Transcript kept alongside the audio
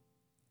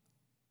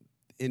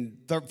in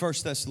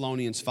 1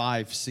 Thessalonians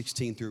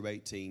 5:16 through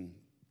 18,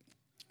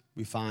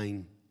 we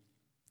find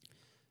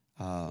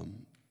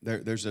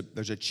there's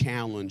a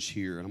challenge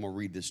here, and I'm going to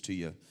read this to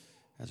you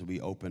as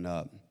we open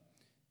up.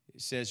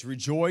 It says,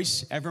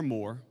 rejoice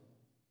evermore.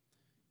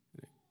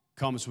 It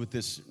comes with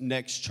this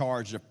next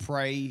charge to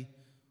pray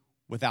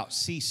without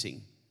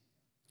ceasing.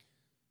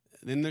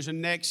 Then there's a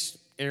next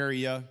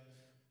area,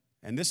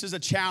 and this is a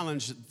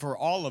challenge for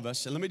all of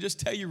us. And let me just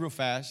tell you real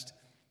fast,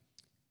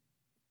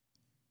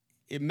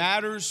 it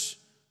matters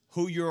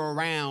who you're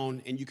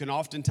around, and you can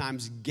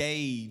oftentimes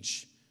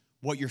gauge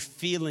what you're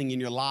feeling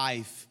in your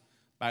life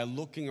by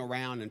looking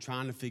around and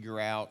trying to figure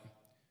out,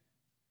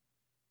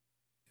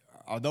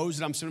 are those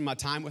that I'm spending my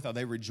time with, are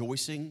they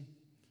rejoicing?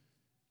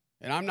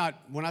 And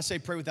when I say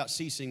pray without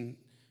ceasing,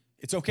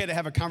 it's okay to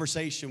have a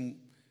conversation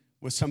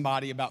with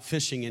somebody about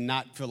fishing and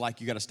not feel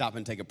like you got to stop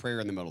and take a prayer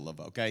in the middle of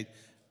it, okay?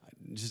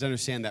 Just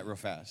understand that real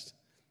fast.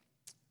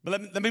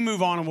 But let me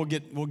move on and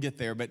we'll get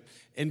there. But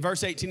in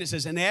verse 18 it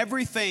says, "In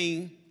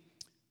everything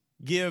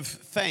give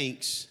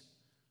thanks,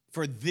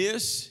 for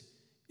this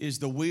is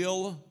the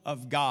will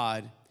of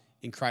God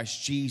in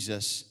Christ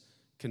Jesus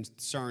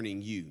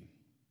concerning you."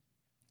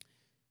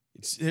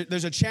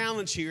 There's a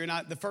challenge here,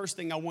 and the first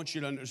thing I want you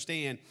to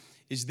understand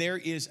is there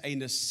is a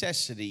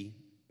necessity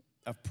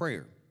of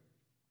prayer.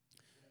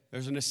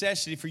 There's a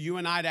necessity for you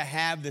and I to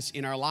have this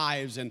in our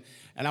lives, and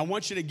I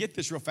want you to get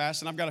this real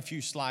fast, and I've got a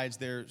few slides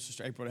there,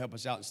 Sister April, to help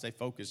us out and stay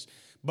focused.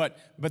 But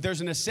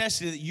there's a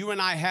necessity that you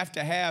and I have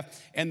to have,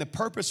 and the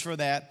purpose for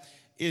that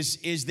is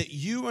that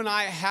you and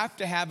I have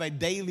to have a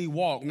daily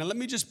walk. Now, let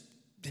me just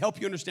help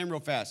you understand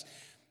real fast.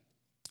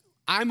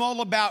 I'm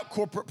all about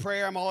corporate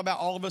prayer. I'm all about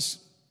all of us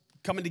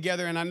coming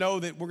together, and I know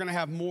that we're going to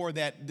have more of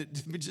that.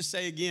 Let me just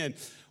say again,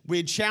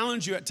 we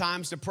challenge you at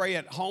times to pray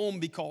at home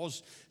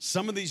because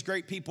some of these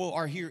great people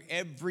are here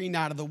every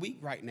night of the week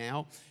right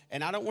now,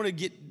 and I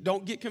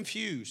don't get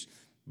confused.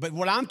 But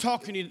what I'm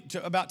talking to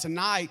you about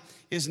tonight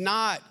is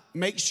not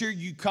make sure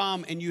you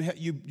come and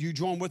you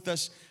join with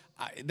us.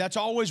 That's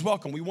always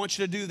welcome. We want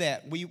you to do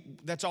that.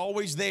 That's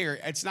always there.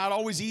 It's not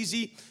always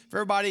easy for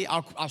everybody.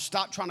 I'll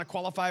stop trying to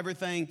qualify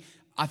everything.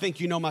 I think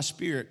you know my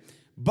spirit.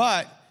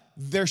 But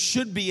there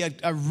should be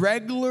a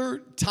regular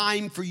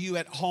time for you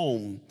at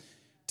home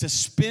to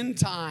spend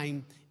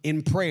time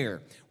in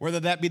prayer,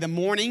 whether that be the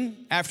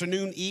morning,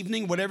 afternoon,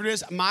 evening, whatever it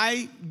is.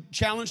 My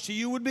challenge to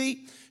you would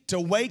be to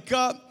wake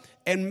up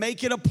and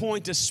make it a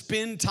point to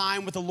spend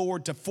time with the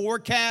Lord, to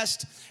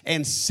forecast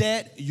and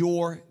set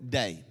your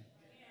day.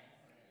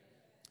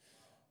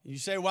 You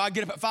say, well, I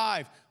get up at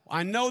 5.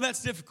 I know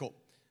that's difficult,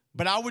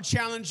 but I would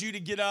challenge you to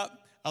get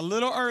up a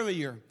little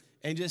earlier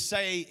and just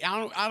say,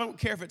 I don't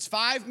care if it's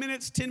 5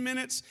 minutes, 10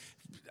 minutes.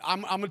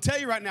 I'm going to tell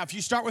you right now, if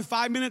you start with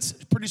 5 minutes,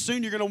 pretty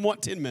soon you're going to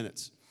want 10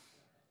 minutes.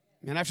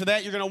 And after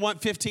that, you're going to want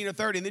 15 or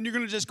 30. And then you're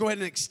going to just go ahead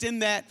and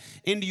extend that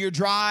into your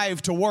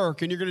drive to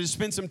work. And you're going to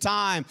spend some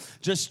time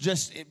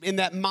just in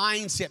that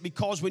mindset.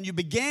 Because when you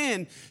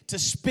begin to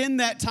spend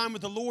that time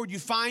with the Lord, you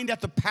find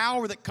out the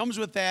power that comes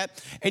with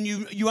that. And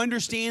you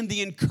understand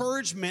the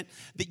encouragement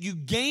that you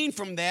gain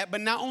from that.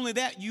 But not only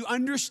that, you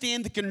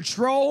understand the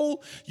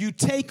control you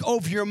take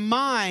over your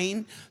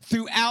mind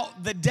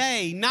throughout the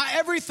day. Not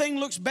everything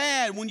looks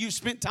bad when you've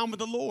spent time with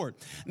the Lord.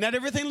 Not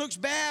everything looks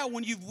bad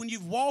when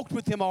you've walked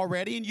with Him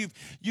already and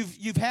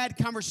you've had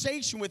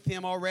conversation with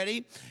Him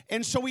already.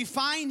 And so we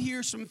find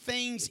here some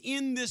things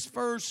in this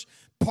first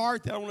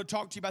part that I want to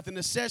talk to you about, the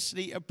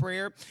necessity of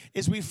prayer,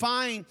 is we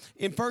find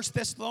in 1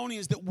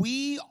 Thessalonians that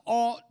we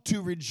ought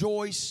to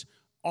rejoice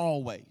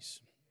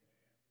always.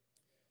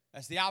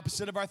 That's the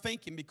opposite of our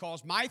thinking,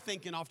 because my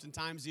thinking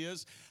oftentimes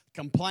is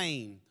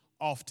complain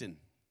often.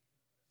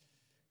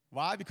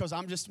 Why? Because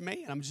I'm just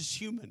man. I'm just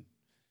human.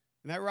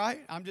 Isn't that right?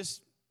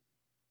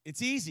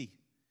 It's easy.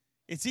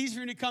 It's easy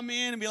for me to come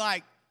in and be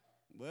like,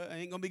 well, it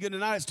ain't going to be good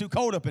tonight. It's too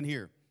cold up in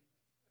here.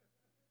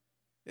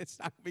 It's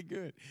not going to be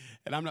good.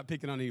 And I'm not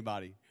picking on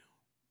anybody.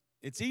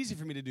 It's easy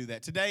for me to do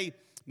that. Today,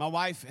 my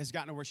wife has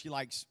gotten to where she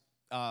likes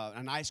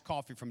an iced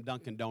coffee from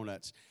Dunkin'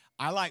 Donuts.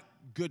 I like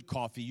good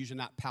coffee, usually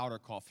not powder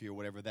coffee or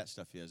whatever that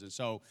stuff is. And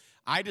so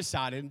I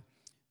decided,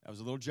 that was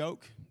a little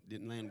joke,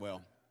 didn't land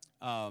well.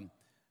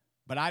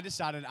 But I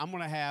decided I'm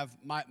going to have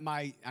my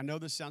I know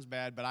this sounds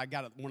bad, but I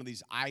got one of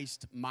these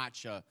iced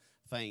matcha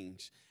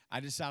things. I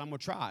decided I'm going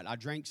to try it. I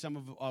drank some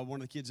of one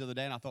of the kids the other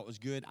day, and I thought it was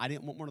good. I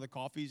didn't want one of the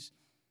coffees,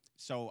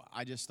 so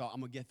I just thought I'm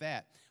going to get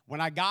that.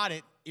 When I got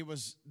it, it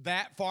was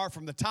that far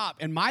from the top.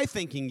 And my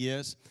thinking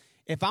is,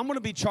 if I'm going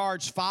to be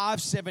charged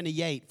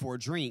 $5.78 for a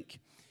drink,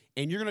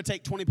 and you're going to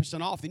take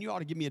 20% off, then you ought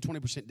to give me a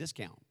 20%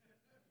 discount.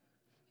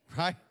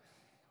 Right?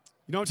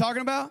 You know what I'm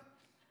talking about?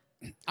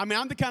 I mean,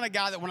 I'm the kind of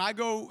guy that when I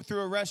go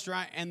through a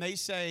restaurant and they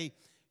say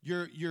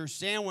your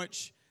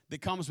sandwich that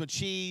comes with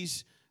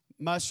cheese,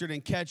 mustard,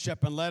 and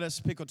ketchup, and lettuce,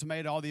 pickled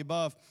tomato, all the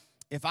above,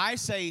 if I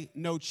say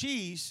no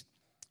cheese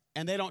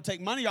and they don't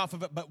take money off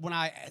of it, but when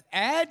I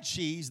add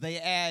cheese, they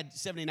add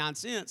 79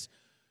 cents,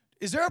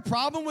 is there a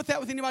problem with that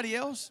with anybody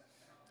else?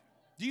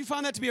 Do you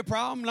find that to be a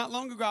problem? Not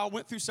long ago, I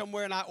went through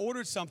somewhere and I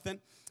ordered something,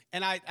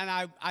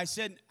 I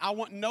said, I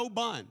want no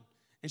bun.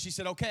 And she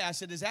said, okay. I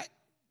said, does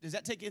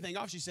that take anything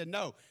off? She said,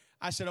 no.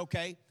 I said,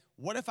 okay.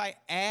 What if I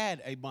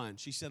add a bun?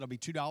 She said, it'll be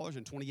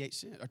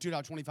 $2.28 or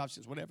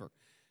 $2.25, whatever.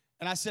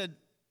 And I said,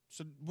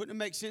 so wouldn't it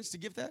make sense to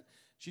give that?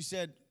 She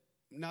said,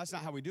 no, that's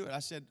not how we do it. I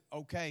said,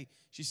 okay.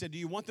 She said, do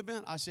you want the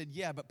bun? I said,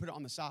 yeah, but put it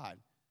on the side.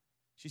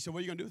 She said, what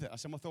are you going to do with it? I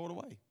said, I'm going to throw it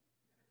away.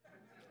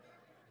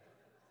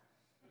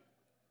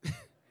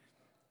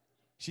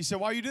 She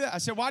said, why do you do that? I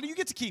said, why do you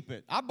get to keep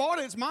it? I bought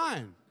it. It's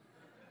mine.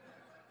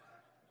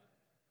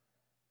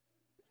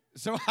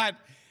 So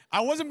I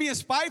wasn't being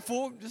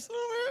spiteful, just a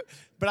little bit,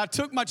 but I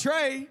took my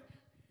tray,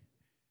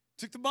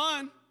 took the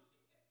bun,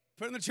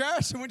 put it in the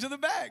trash, and went to the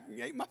back and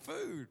ate my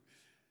food.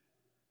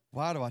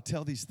 Why do I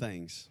tell these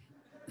things?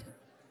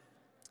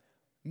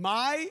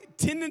 My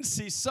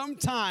tendency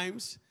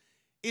sometimes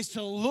is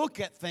to look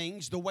at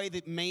things the way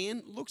that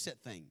man looks at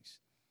things.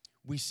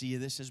 We see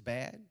this as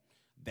bad.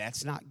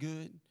 That's not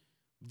good.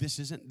 This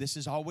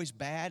is always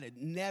bad. It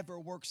never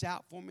works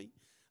out for me.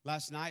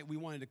 Last night we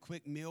wanted a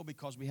quick meal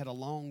because we had a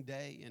long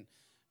day, and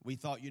we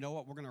thought, you know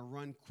what, we're going to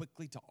run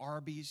quickly to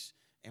Arby's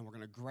and we're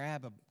going to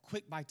grab a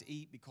quick bite to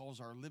eat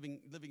because our living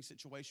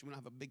situation, we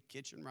don't have a big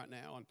kitchen right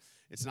now, and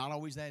it's not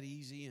always that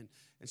easy. And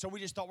so we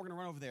just thought we're going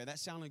to run over there. That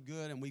sounded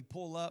good, and we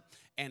pull up,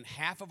 and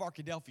half of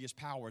Arkadelphia's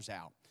power's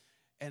out.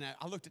 And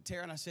I looked at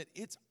Tara and I said,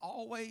 it's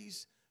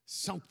always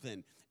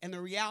something. And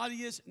the reality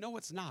is, no,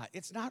 it's not.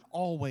 It's not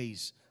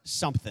always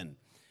something.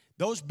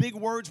 Those big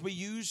words we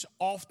use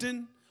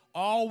often,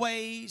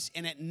 always,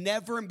 and it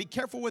never, and be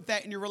careful with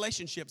that in your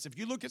relationships. If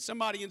you look at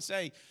somebody and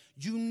say,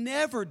 you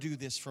never do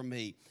this for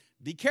me,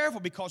 be careful,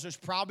 because there's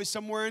probably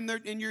somewhere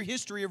in your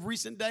history of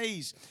recent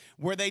days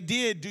where they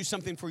did do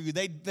something for you.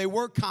 They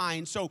were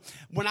kind. So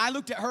when I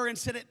looked at her and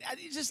said, it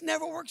just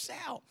never works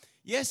out.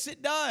 Yes,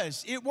 it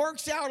does. It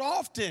works out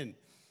often.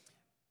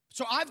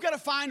 So I've got to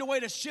find a way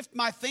to shift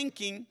my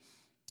thinking.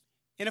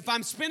 And if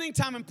I'm spending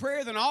time in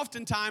prayer, then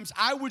oftentimes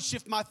I would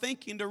shift my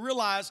thinking to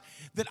realize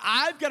that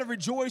I've got to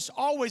rejoice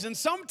always. And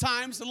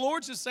sometimes the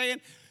Lord's just saying,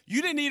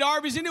 you didn't eat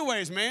Arby's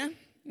anyways, man.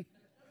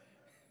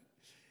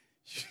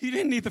 You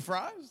didn't eat the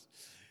fries.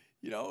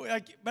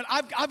 But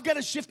I've got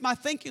to shift my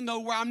thinking, though,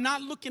 where I'm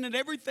not looking at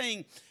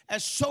everything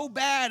as so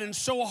bad and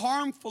so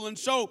harmful. And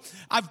so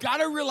I've got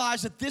to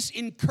realize that this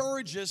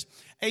encourages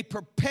a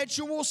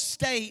perpetual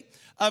state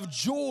of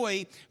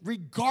joy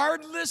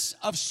regardless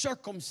of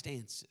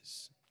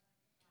circumstances.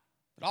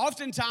 But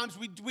oftentimes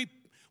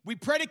we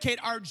predicate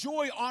our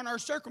joy on our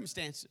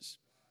circumstances.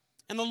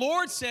 And the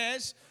Lord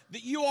says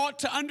that you ought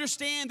to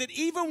understand that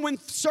even when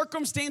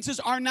circumstances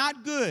are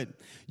not good,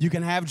 you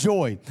can have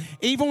joy.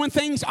 Even when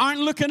things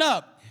aren't looking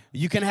up,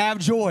 you can have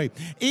joy.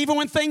 Even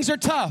when things are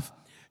tough,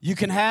 you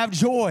can have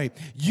joy.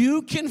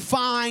 You can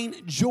find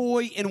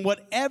joy in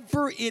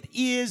whatever it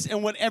is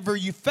and whatever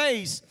you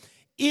face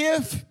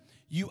if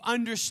you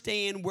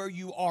understand where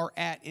you are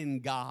at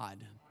in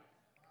God.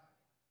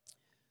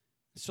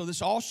 So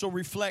this also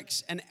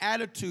reflects an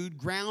attitude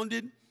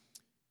grounded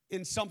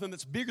in something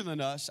that's bigger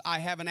than us. I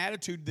have an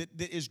attitude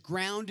that is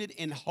grounded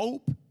in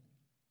hope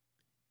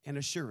and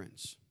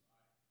assurance.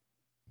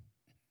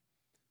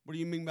 What do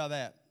you mean by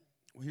that?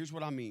 Well, here's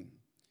what I mean.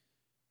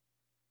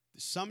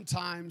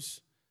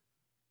 Sometimes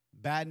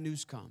bad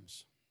news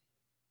comes.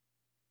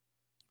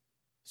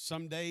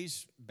 Some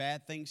days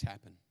bad things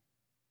happen.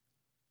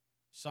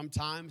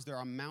 Sometimes there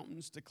are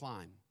mountains to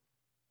climb.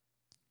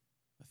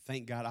 But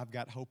thank God I've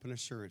got hope and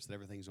assurance that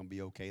everything's going to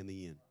be okay in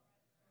the end.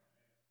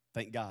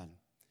 Thank God.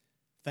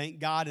 Thank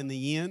God in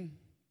the end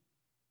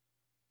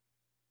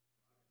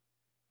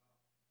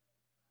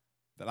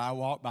that I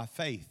walk by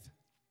faith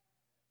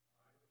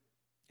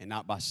and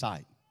not by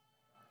sight.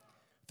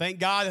 Thank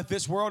God that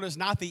this world is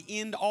not the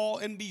end all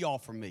and be all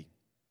for me.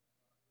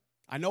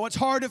 I know it's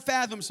hard to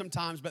fathom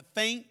sometimes, but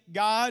thank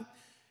God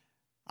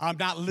I'm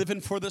not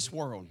living for this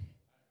world.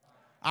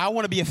 I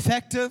want to be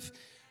effective.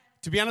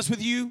 To be honest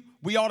with you,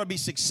 we ought to be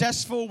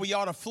successful. We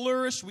ought to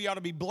flourish. We ought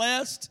to be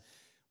blessed.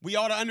 We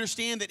ought to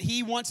understand that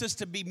He wants us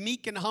to be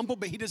meek and humble,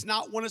 but He does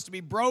not want us to be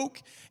broke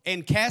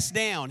and cast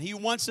down. He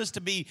wants us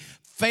to be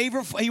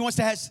favorable. He wants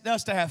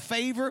us to have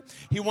favor.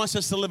 He wants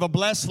us to live a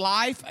blessed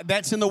life.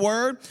 That's in the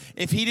Word.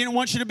 If He didn't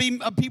want you to be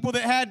a people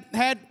that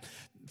had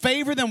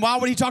favor, then why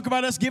would He talk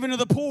about us giving to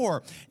the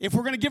poor? If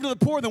we're going to give to the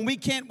poor, then we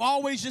can't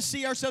always just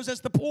see ourselves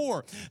as the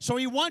poor. So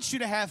He wants you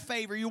to have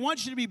favor. He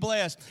wants you to be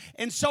blessed.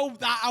 And so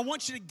I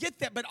want you to get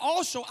that. But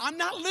also, I'm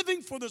not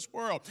living for this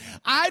world.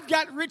 I've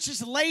got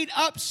riches laid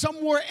up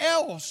somewhere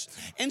else.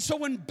 And so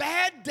when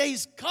bad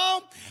days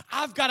come,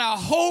 I've got a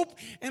hope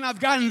and I've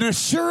got an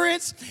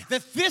assurance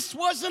that this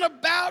wasn't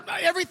about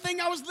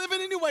everything I was living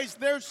anyways.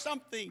 There's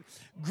something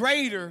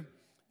greater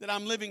that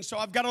I'm living. So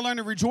I've got to learn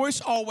to rejoice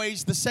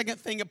always. The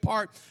second thing, a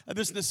part of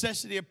this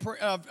necessity of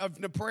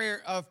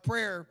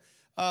prayer,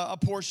 a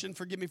portion,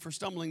 forgive me for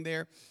stumbling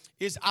there,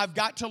 is I've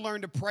got to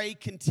learn to pray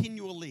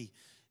continually.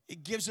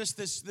 It gives us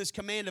this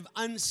command of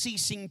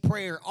unceasing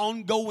prayer,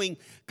 ongoing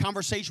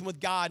conversation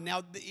with God.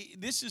 Now,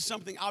 this is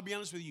something, I'll be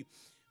honest with you,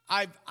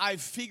 I've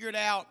figured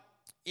out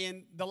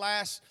in the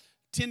last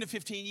 10 to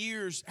 15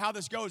 years, how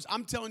this goes,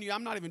 I'm telling you,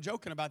 I'm not even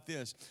joking about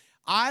this.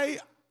 I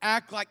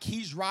act like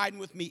he's riding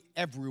with me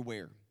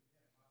everywhere.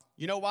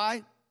 You know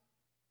why?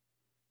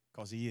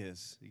 Because he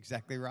is.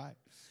 Exactly right.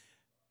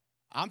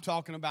 I'm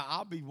talking about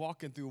I'll be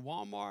walking through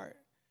Walmart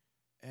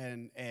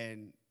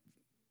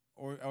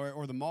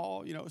or the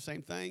mall,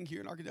 same thing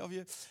here in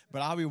Arkadelphia.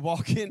 But I'll be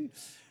walking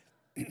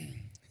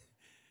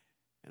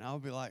and I'll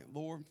be like,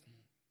 Lord,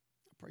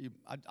 I pray you.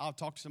 I'll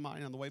talk to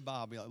somebody on the way by.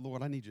 I'll be like,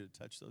 Lord, I need you to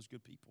touch those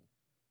good people.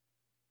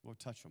 Lord,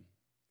 touch them.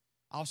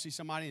 I'll see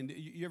somebody, and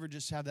you ever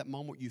just have that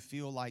moment where you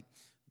feel like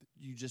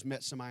you just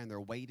met somebody and they're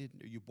weighted,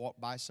 or you walk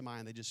by somebody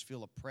and they just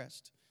feel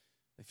oppressed.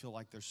 They feel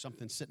like there's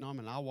something sitting on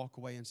them, and I'll walk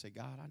away and say,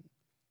 God, I'm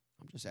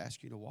just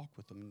asking you to walk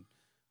with them. And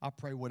I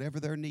pray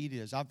whatever their need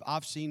is.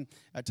 I've seen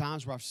at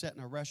times where I've sat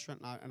in a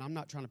restaurant, and I'm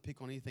not trying to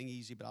pick on anything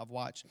easy, but I've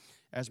watched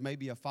as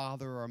maybe a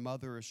father or a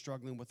mother is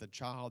struggling with a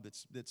child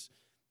that's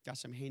got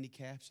some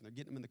handicaps, and they're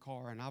getting them in the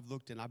car, and I've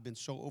looked, and I've been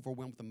so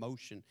overwhelmed with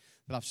emotion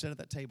that I've sat at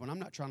that table, and I'm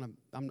not trying to,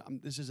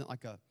 this isn't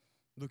like a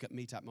look at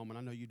me type moment.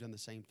 I know you've done the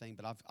same thing,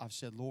 but I've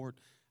said, Lord,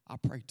 I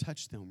pray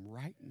touch them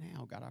right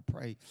now. God, I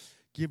pray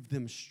give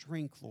them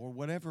strength, Lord.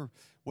 Whatever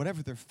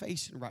they're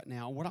facing right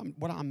now.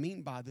 What I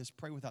mean by this,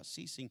 pray without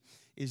ceasing,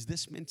 is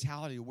this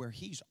mentality where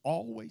he's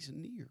always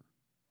near.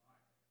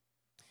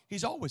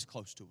 He's always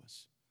close to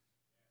us.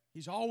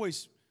 He's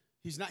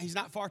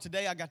not far.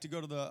 Today I got to go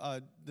to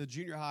the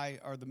junior high,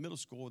 or the middle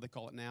school, they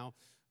call it now.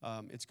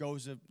 It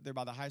goes there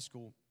by the high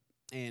school.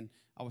 And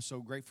I was so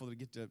grateful to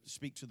get to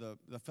speak to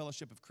the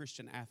Fellowship of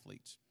Christian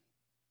Athletes.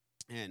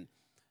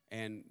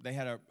 And they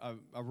had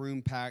a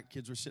room packed.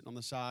 Kids were sitting on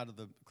the side of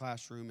the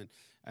classroom,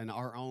 and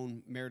our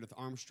own Meredith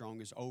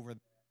Armstrong is over.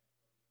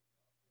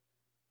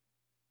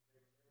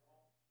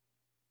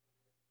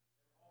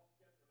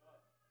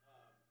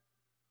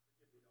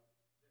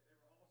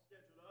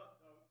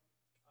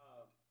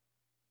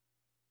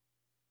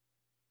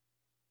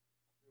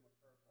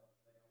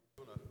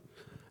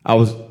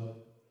 Oh,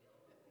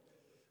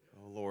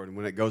 Lord,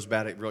 when it goes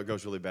bad, it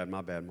goes really bad.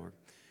 My bad, Mark.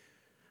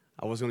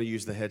 I was going to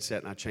use the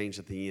headset, and I changed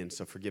at the end,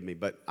 so forgive me.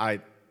 But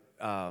I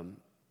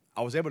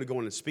was able to go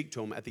in and speak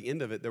to him. At the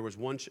end of it, there was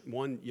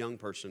one young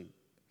person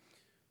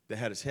that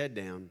had his head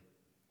down,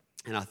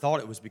 and I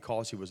thought it was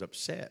because he was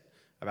upset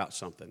about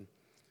something.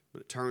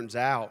 But it turns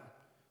out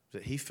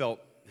that he felt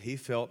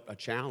a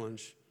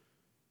challenge.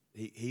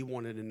 He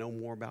wanted to know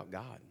more about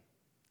God.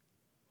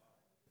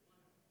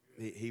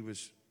 He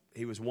was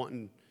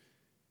wanting.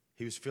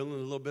 He was feeling a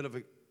little bit of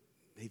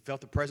he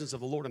felt the presence of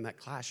the Lord in that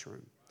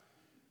classroom.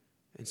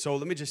 And so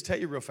let me just tell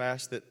you real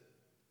fast that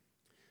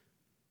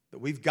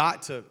we've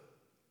got to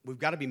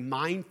be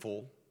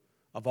mindful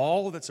of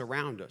all that's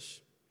around us.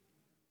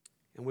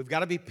 And we've got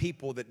to be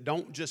people that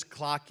don't just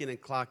clock in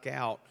and clock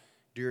out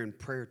during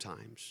prayer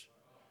times,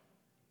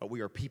 but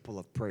we are people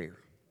of prayer.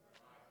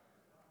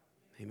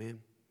 Amen.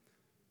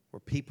 We're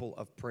people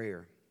of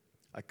prayer.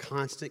 A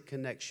constant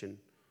connection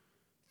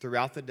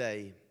throughout the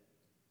day,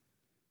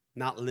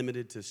 not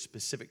limited to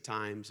specific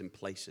times and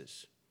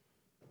places,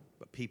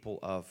 but people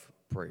of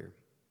prayer.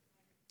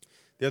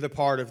 The other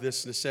part of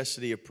this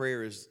necessity of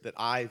prayer is that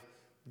I've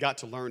got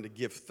to learn to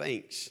give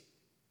thanks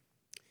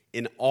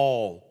in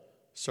all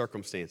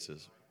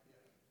circumstances.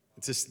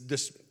 It's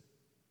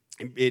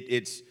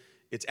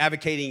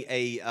advocating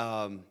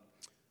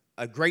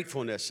a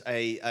gratefulness,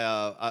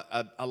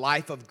 a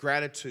life of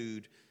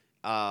gratitude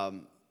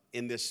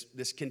in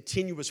this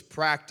continuous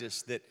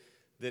practice that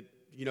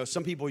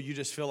some people you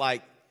just feel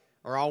like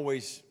are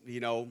always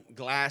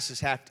glasses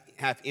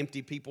half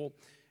empty people.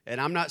 And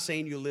I'm not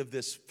saying you live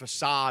this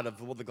facade of,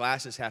 well, the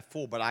glass is half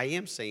full, but I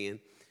am saying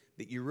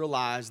that you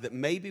realize that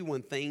maybe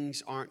when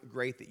things aren't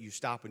great that you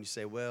stop and you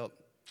say, well,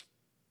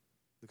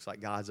 looks like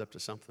God's up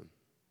to something.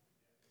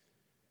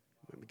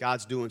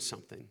 God's doing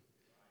something.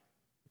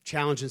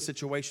 Challenging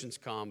situations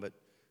come, but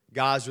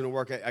God's going to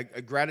work.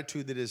 A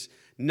gratitude that is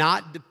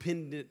not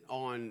dependent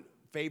on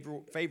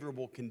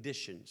favorable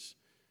conditions,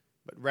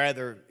 but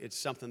rather it's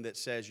something that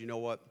says, you know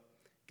what?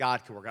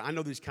 God can work. I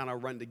know these kind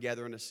of run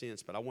together in a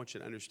sense, but I want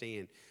you to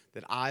understand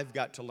that I've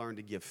got to learn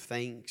to give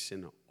thanks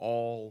in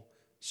all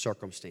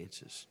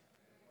circumstances.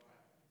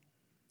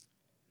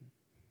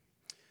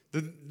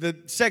 The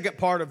second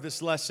part of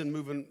this lesson,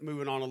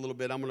 moving on a little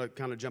bit, I'm going to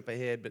kind of jump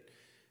ahead, but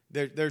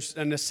there's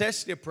a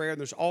necessity of prayer, and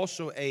there's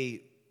also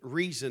a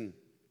reason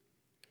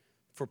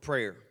for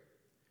prayer.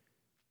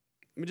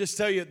 Let me just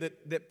tell you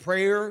that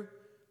prayer,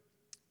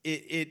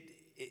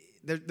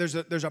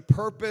 there's a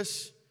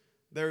purpose.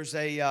 There's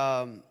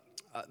a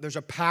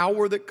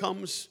power that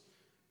comes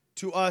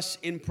to us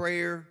in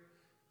prayer.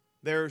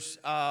 There's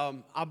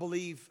I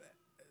believe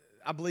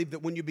that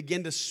when you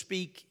begin to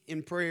speak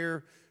in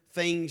prayer,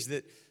 things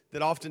that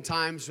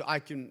oftentimes I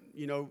can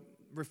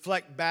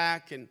reflect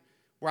back, and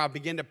where I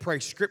begin to pray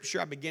Scripture,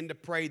 I begin to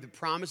pray the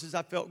promises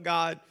I felt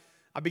God.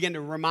 I begin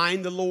to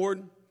remind the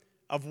Lord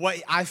of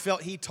what I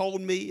felt He told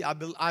me.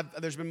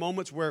 There's been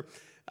moments where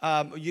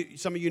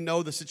some of you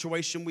know the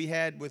situation we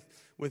had with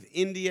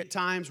India at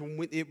times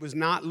when it was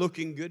not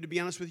looking good, to be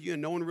honest with you,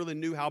 and no one really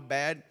knew how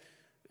bad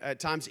at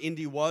times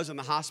Indy was in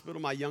the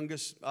hospital, my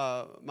youngest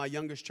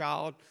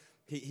child.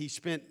 He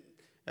spent,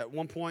 at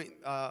one point,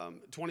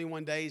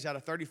 21 days out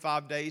of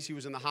 35 days, he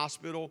was in the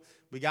hospital.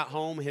 We got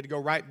home, he had to go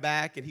right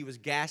back, and he was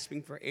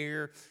gasping for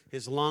air.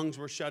 His lungs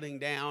were shutting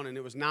down, and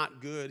it was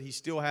not good. He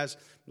still has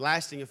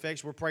lasting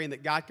effects. We're praying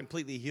that God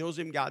completely heals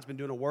him. God's been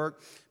doing a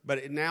work,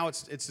 but now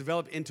it's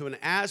developed into an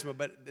asthma.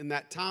 But in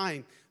that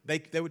time,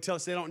 they would tell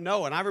us they don't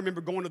know. And I remember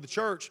going to the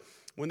church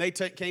when they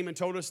came and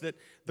told us that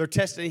they're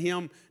testing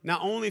him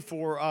not only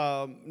for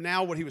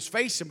now what he was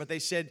facing, but they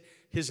said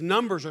his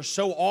numbers are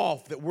so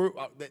off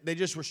that they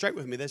just were straight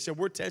with me. They said,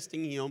 we're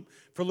testing him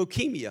for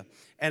leukemia.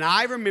 And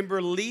I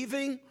remember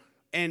leaving,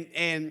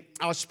 and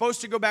I was supposed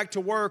to go back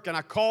to work, and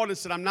I called and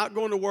said, I'm not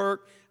going to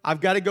work.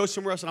 I've got to go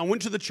somewhere else. And I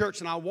went to the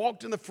church, and I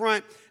walked in the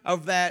front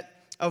of that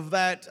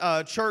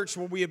church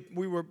where we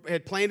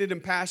had planted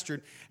and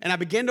pastored, and I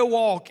began to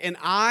walk, and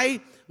I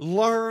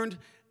learned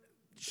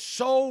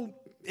so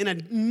in a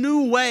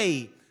new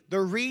way the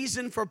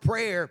reason for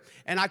prayer.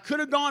 And I could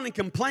have gone and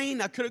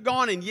complained. I could have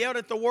gone and yelled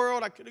at the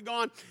world. I could have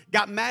gone,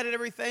 got mad at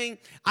everything.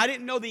 I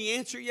didn't know the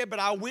answer yet, but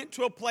I went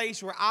to a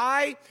place where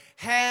I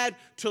had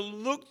to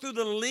look through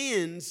the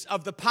lens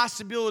of the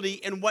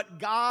possibility and what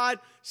God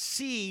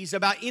sees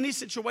about any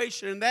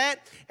situation. And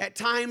that, at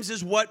times,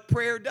 is what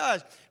prayer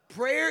does.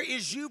 Prayer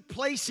is you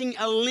placing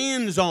a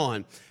lens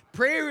on.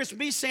 Prayer is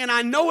me saying,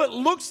 I know it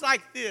looks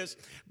like this,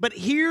 but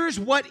here's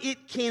what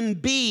it can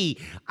be.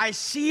 I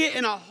see it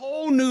in a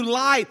whole new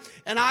light.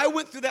 And I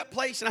went through that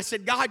place and I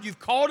said, God, you've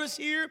called us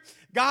here.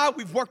 God,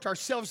 we've worked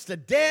ourselves to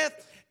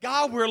death.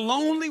 God, we're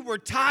lonely, we're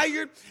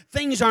tired,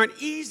 things aren't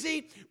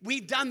easy.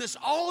 We've done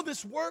all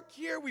this work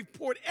here. We've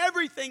poured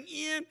everything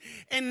in.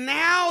 And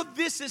now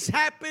this has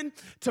happened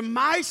to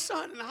my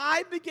son. And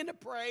I begin to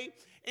pray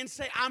and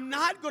say, I'm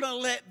not going to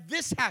let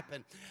this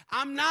happen.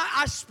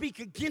 I speak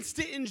against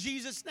it in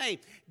Jesus' name.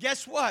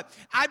 Guess what?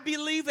 I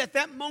believe at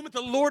that moment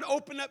the Lord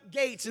opened up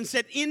gates and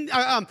said,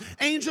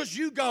 angels,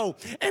 you go,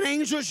 and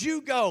angels,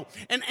 you go,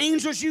 and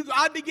angels, you go.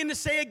 I begin to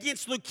say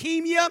against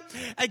leukemia,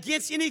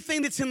 against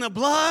anything that's in the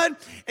blood,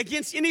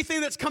 against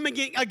anything that's coming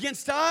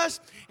against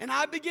us. And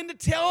I begin to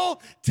tell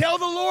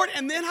the Lord,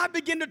 and then I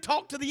begin to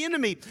talk to the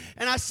enemy.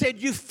 And I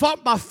said, you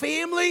fought my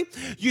family,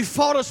 you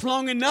fought us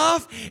long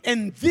enough,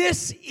 and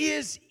this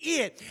is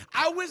it.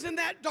 I was in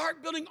that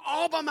dark building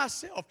all by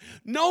myself.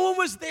 No one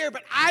was there,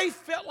 but I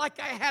felt like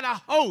I had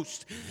a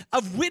host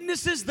of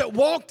witnesses that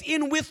walked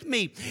in with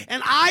me.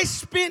 And I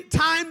spent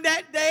time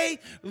that day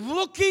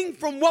looking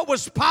from what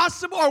was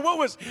possible or what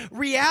was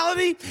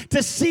reality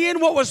to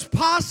seeing what was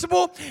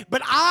possible.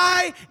 But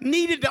I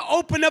needed to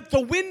open up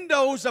the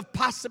windows of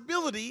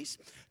possibilities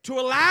to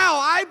allow,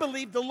 I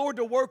believe, the Lord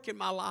to work in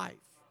my life.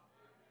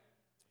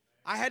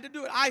 I had to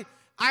do it.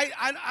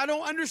 I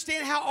don't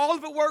understand how all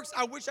of it works.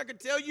 I wish I could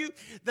tell you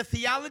the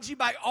theology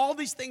by all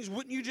these things.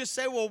 Wouldn't you just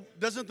say, well,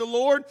 doesn't the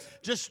Lord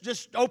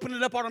just open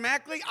it up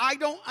automatically? I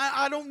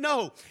don't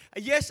know.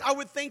 Yes, I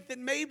would think that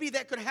maybe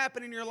that could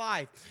happen in your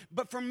life.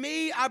 But for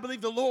me, I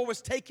believe the Lord was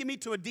taking me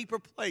to a deeper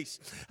place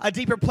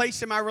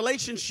in my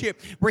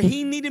relationship where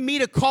He needed me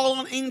to call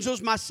on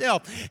angels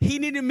myself. He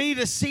needed me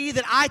to see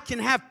that I can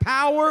have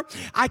power.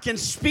 I can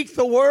speak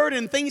the word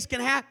and things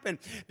can happen.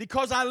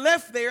 Because I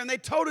left there and they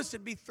told us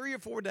it'd be 3 or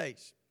 4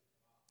 days.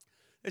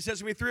 It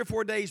says it'll be 3 or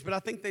 4 days, but I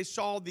think they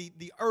saw the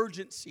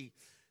urgency.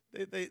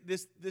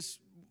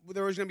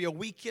 There was going to be a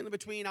weekend in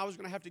between. I was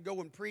going to have to go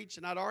and preach,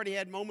 and I'd already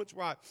had moments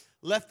where I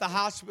left the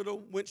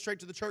hospital, went straight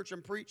to the church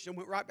and preached, and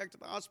went right back to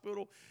the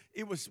hospital.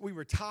 We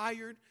were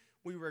tired.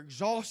 We were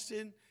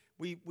exhausted.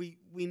 We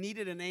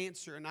needed an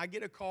answer, and I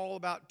get a call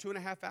about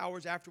 2.5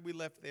 hours after we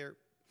left there,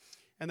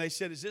 and they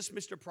said, is this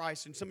Mr.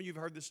 Price? And some of you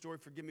have heard this story.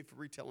 Forgive me for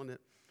retelling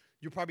it.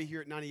 You'll probably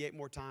hear it 98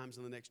 more times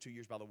in the next 2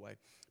 years, by the way.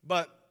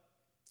 But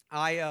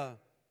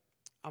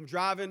I'm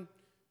driving,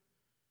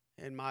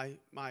 and my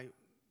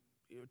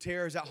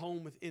Tara's at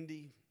home with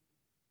Indy.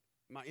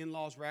 My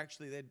in-laws were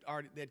actually,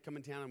 they'd come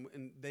in town,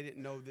 and they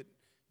didn't know that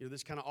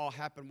this kind of all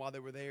happened while they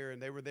were there,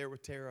 and they were there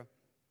with Tara.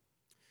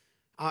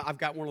 I've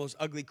got one of those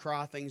ugly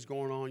cry things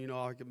going on,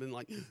 I've been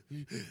like,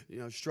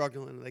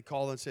 struggling, and they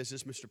call and say, is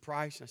this Mr.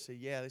 Price? And I said,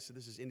 yeah. They said,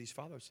 this is Indy's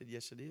father. I said,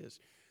 yes, it is.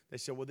 They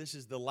said, well, this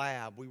is the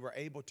lab. We were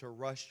able to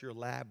rush your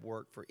lab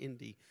work for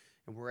Indy,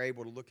 and we're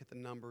able to look at the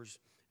numbers.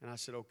 And I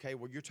said, okay,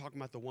 well, you're talking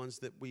about the ones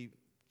that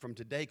from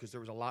today, because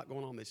there was a lot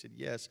going on. They said,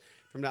 yes.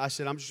 I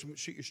said, I'm just going to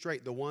shoot you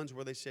straight. The ones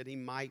where they said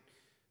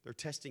they're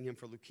testing him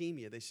for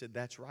leukemia. They said,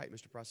 that's right,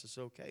 Mr. Price. I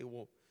said, okay,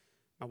 well,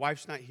 my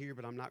wife's not here,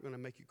 but I'm not going to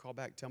make you call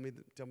back. Tell me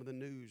the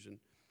news. And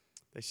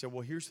they said,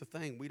 well, here's the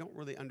thing. We don't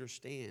really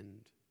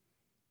understand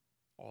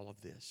all of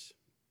this.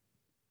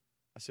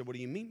 I said, what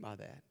do you mean by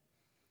that?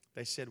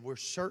 They said, we're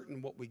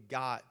certain what we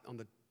got on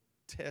the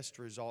test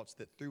results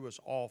that threw us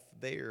off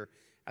there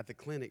at the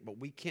clinic, but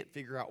we can't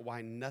figure out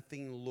why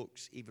nothing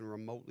looks even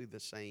remotely the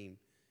same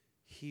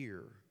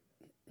here.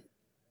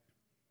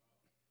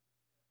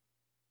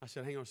 I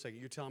said, hang on a second.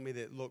 You're telling me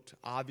that it looked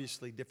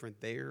obviously different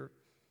there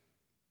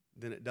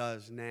than it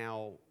does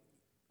now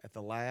at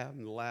the lab?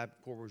 And the lab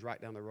core was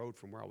right down the road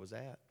from where I was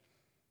at.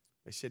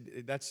 They said,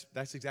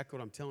 that's exactly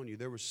what I'm telling you.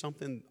 There's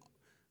something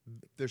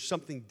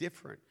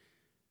different.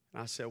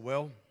 And I said,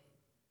 well,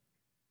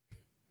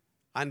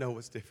 I know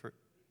what's different.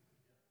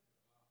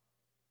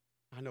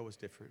 I know what's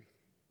different.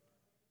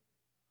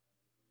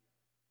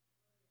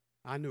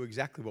 I knew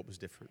exactly what was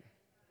different.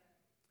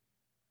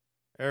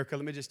 Erica,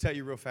 let me just tell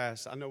you real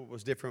fast. I know what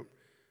was different.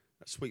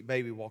 That sweet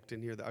baby walked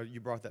in here.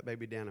 You brought that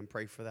baby down and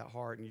prayed for that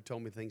heart, and you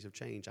told me things have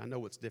changed. I know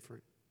what's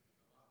different.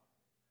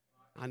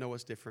 I know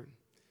what's different.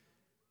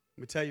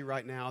 Let me tell you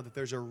right now that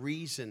there's a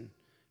reason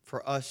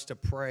for us to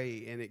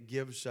pray, and it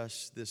gives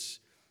us this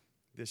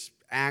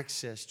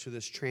access to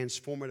this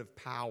transformative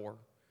power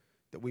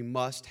that we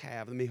must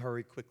have. Let me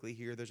hurry quickly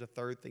here. There's a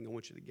third thing I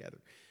want you to gather,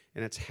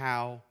 and it's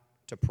how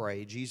to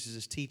pray.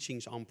 Jesus'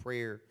 teachings on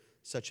prayer,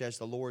 such as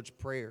the Lord's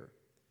Prayer,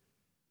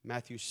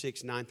 Matthew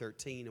 6, 9,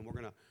 13, and we're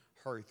going to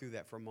hurry through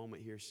that for a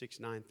moment here, 6,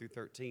 9 through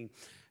 13.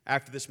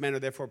 After this manner,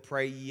 therefore,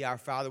 pray ye, Our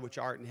Father which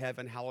art in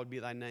heaven, hallowed be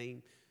thy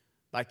name.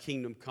 Thy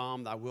kingdom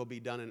come, thy will be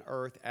done in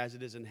earth as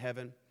it is in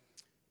heaven.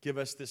 Give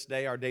us this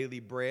day our daily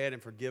bread,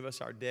 and forgive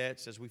us our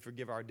debts as we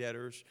forgive our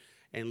debtors.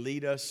 And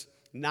lead us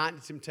not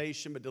into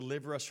temptation, but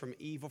deliver us from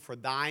evil. For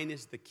thine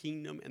is the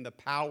kingdom and the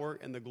power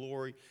and the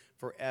glory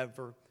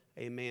forever.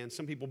 Amen.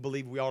 Some people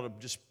believe we ought to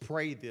just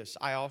pray this.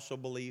 I also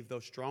believe, though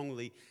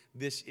strongly,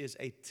 this is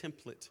a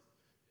template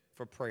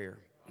for prayer.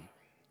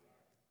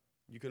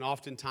 You can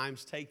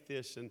oftentimes take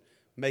this and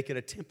make it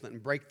a template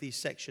and break these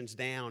sections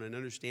down and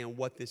understand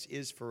what this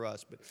is for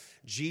us. But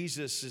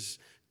Jesus'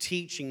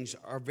 teachings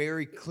are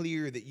very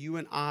clear that you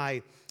and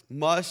I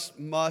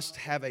must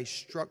have a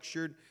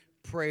structured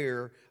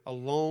prayer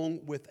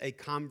along with a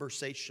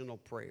conversational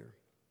prayer.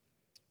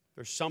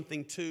 There's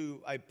something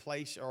to a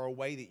place or a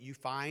way that you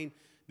find.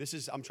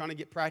 I'm trying to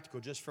get practical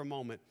just for a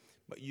moment,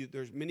 but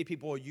there's many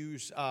people will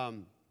use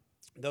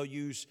they'll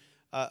use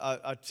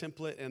a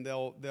template, and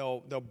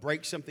they'll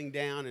break something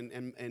down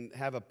and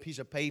have a piece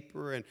of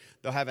paper, and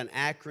they'll have an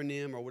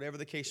acronym or whatever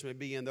the case may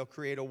be, and they'll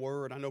create a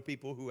word. I know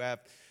people who have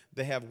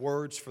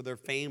words for their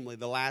family,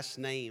 the last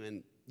name,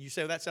 and you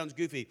say, well, that sounds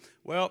goofy.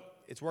 Well,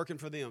 it's working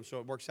for them, so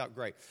it works out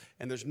great.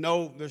 And there's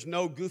no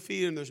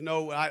goofy, and there's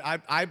no.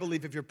 I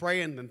believe if you're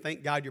praying, then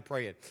thank God you're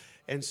praying.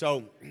 And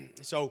so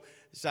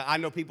I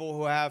know people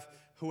who have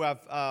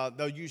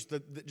they'll use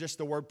just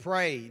the word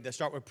pray. They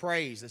start with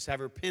praise. They have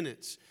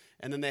repentance.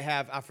 And then they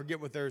have, I forget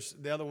what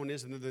the other one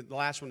is, and the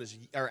last one is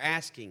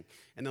asking.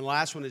 And then the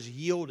last one is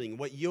yielding.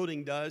 What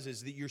yielding does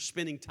is that you're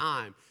spending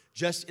time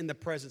just in the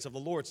presence of the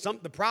Lord.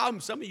 The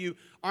problem, some of you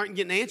aren't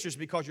getting answers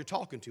because you're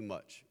talking too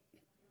much.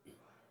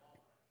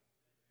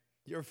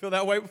 You ever feel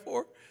that way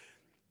before?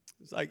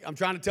 It's like I'm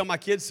trying to tell my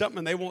kids something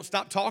and they won't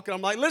stop talking.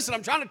 I'm like, listen,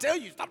 I'm trying to tell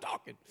you, stop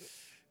talking. I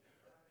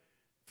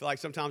feel like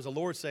sometimes the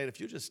Lord's saying, if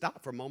you just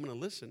stop for a moment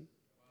and listen,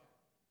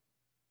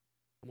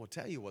 I'm going to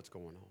tell you what's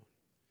going on.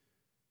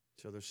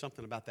 So there's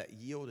something about that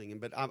yielding.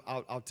 But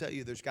I'll tell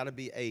you, there's got to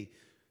be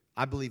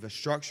I believe, a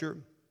structure.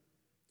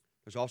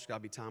 There's also got to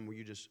be time where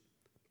you just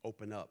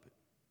open up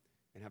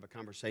and have a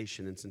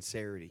conversation in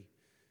sincerity,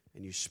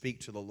 and you speak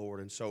to the Lord.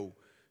 And so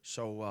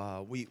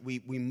we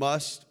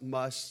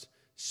must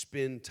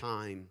spend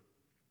time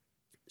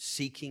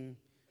seeking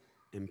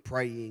and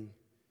praying,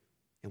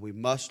 and we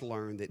must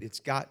learn that it's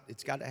got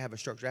to have a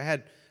structure.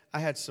 I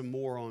had some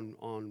more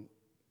on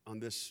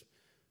this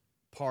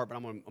part, but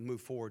I'm going to move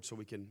forward so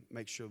we can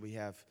make sure we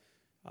have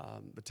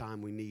the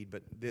time we need.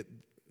 But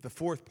the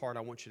fourth part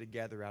I want you to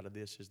gather out of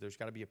this is there's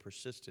got to be a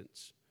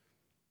persistence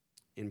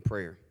in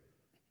prayer.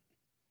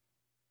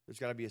 There's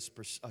got to be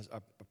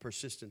a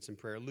persistence in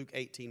prayer. Luke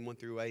 18, 1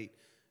 through 8,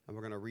 and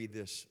we're going to read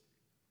this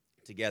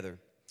together.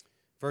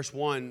 Verse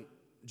 1,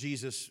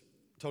 Jesus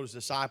told his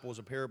disciples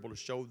a parable to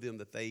show them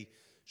that they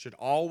should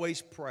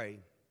always pray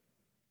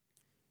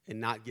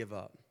and not give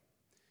up.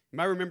 You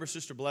might remember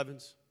Sister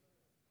Blevins.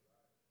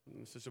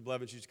 Sister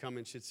Blevins used to come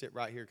in, she'd sit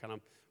right here, kind of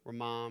where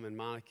Mom and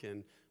Monica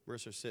and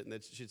Marissa are sitting.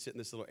 She'd sit in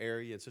this little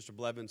area, and Sister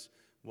Blevins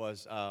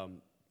was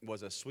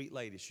a sweet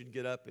lady. She'd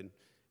get up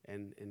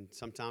and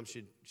sometimes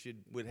she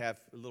would have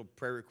a little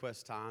prayer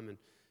request time, and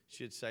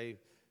she'd say,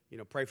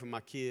 pray for my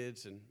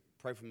kids and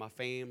pray for my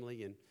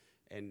family,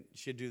 and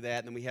she'd do that.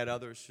 And then we had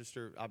others,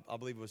 Sister, I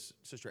believe it was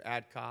Sister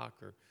Adcock,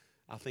 or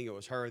I think it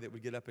was her, that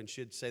would get up and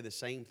she'd say the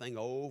same thing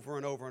over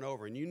and over and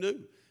over. And you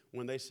knew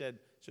when they said,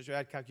 Sister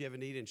Adcock, you have a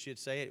need? And she'd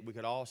say it, we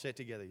could all say it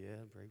together. Yeah,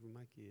 pray for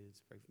my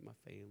kids, pray for my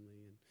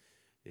family.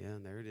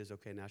 And there it is.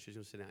 Okay, now she's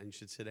going to sit down. And you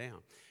should sit down.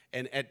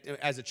 And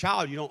as a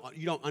child, you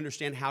don't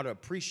understand how to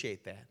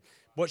appreciate that.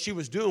 What she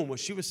was doing was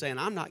she was saying,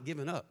 I'm not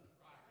giving up.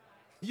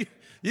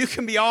 You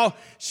can be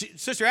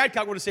Sister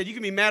Adcock would have said, you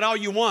can be mad all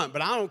you want,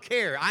 but I don't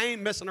care. I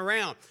ain't messing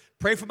around.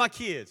 Pray for my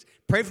kids.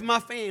 Pray for my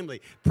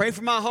family. Pray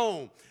for my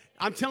home.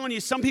 I'm telling you,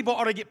 some people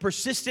ought to get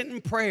persistent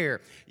in prayer.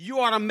 You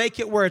ought to make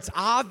it where it's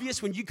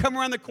obvious when you come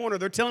around the corner,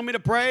 they're telling me to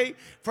pray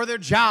for their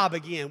job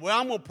again. Well,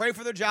 I'm going to pray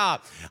for their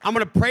job. I'm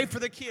going to pray for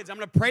the kids. I'm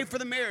going to pray for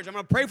the marriage. I'm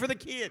going to pray for the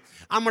kid.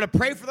 I'm going to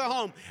pray for the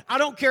home. I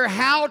don't care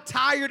how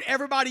tired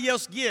everybody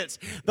else gets.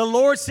 The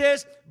Lord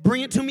says,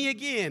 bring it to me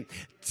again.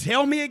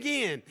 Tell me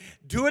again.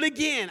 Do it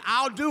again.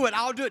 I'll do it.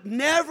 I'll do it.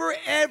 Never,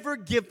 ever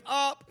give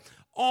up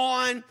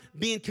on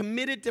being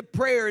committed to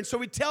prayer. And so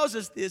he tells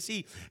us this.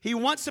 He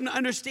wants them to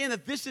understand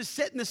that this is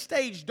setting the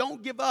stage.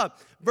 Don't give up.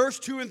 Verse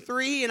 2 and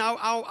 3, and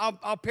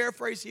I'll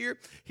paraphrase here.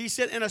 He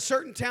said, in a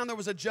certain town there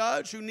was a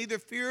judge who neither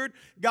feared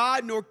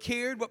God nor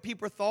cared what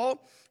people thought.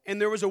 And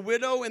there was a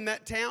widow in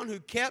that town who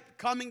kept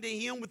coming to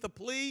him with the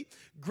plea,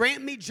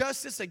 grant me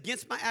justice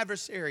against my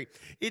adversary.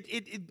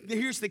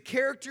 Here's the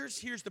characters.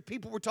 Here's the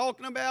people we're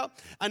talking about.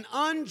 An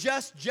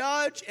unjust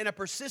judge and a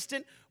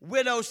persistent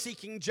widow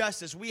seeking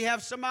justice. We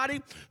have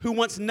somebody who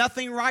wants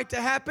nothing right to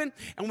happen,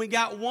 and we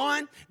got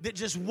one that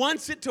just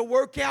wants it to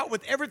work out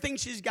with everything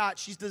she's got.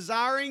 She's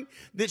desiring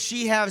that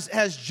she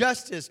has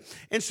justice.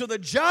 And so the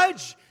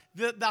judge,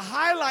 the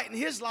highlight in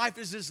his life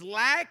is his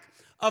lack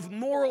of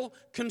moral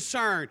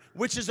concern,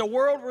 which is a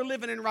world we're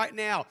living in right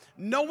now.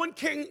 No one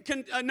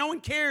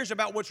cares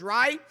about what's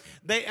right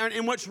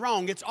and what's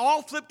wrong. It's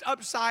all flipped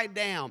upside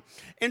down.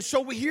 And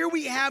so here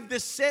we have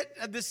this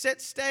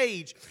set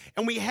stage,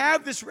 and we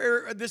have this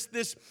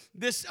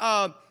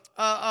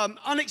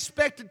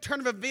unexpected turn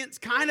of events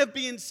kind of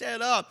being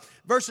set up.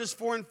 Verses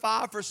 4 and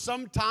 5, for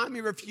some time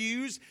he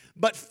refused,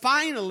 but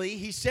finally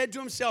he said to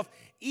himself,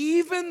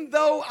 even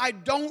though I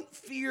don't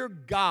fear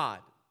God,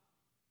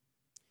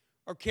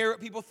 or care what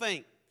people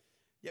think,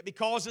 yet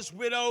because this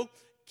widow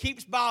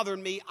keeps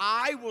bothering me,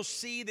 I will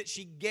see that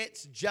she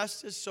gets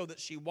justice so that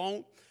she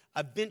won't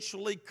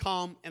eventually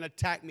come and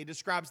attack me.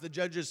 Describes the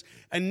judge's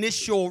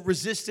initial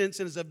resistance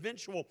and his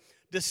eventual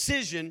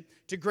decision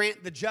to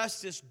grant the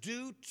justice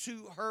due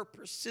to her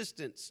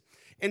persistence.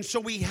 And so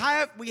we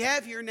have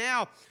here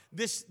now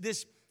this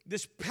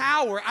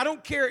power. I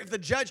don't care if the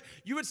judge,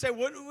 you would say,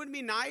 wouldn't it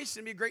be nice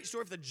and be a great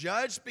story if the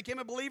judge became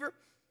a believer?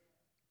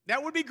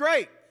 That would be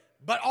great.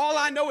 But all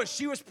I know is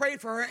she was praying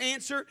for her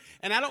answer,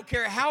 and I don't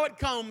care how it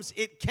comes,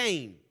 it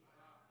came.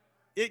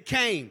 It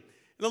came.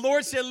 The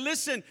Lord said,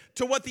 listen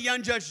to what the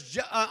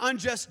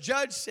unjust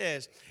judge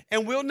says.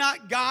 And will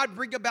not God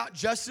bring about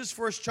justice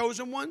for his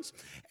chosen ones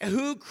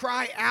who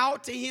cry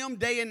out to him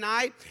day and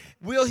night?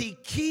 Will he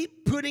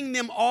keep putting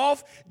them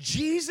off?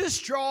 Jesus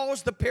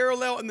draws the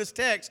parallel in this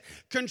text,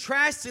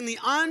 contrasting the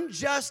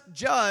unjust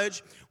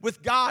judge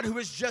with God, who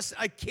is just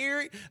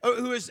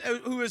who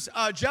is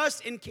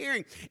just and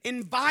caring,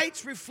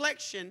 invites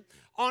reflection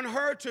on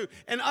her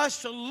and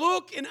us to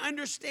look and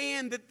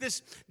understand that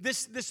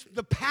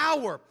the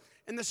power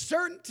and the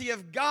certainty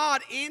of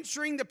God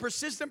answering the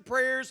persistent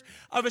prayers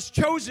of his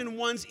chosen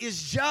ones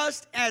is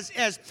just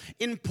as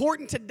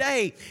important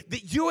today.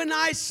 That you and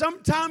I,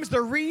 sometimes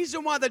the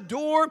reason why the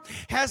door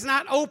has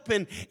not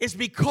opened is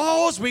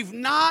because we've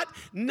not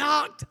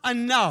knocked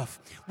enough.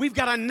 We've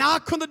got to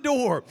knock on the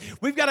door.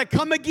 We've got to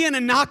come again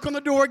and knock on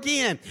the door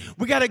again.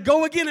 We got to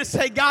go again and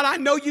say, God, I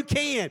know you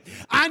can.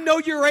 I know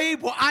you're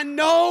able. I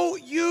know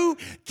you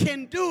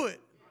can do it.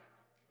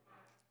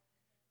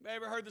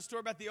 Ever heard the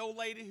story about the old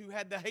lady who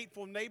had the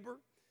hateful neighbor?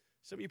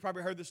 Some of you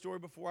probably heard the story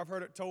before. I've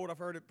heard it told. I've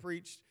heard it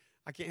preached.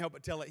 I can't help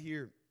but tell it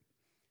here.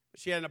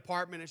 She had an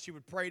apartment, and she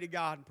would pray to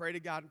God and pray to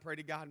God and pray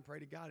to God and pray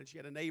to God. And she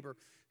had a neighbor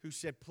who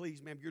said,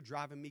 please, ma'am, you're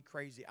driving me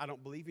crazy. I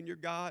don't believe in your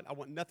God. I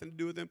want nothing to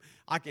do with him.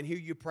 I can hear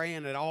you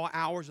praying at all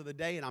hours of the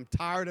day, and I'm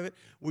tired of it.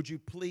 Would you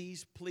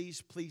please,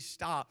 please, please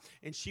stop?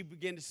 And she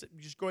began to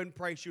just go ahead and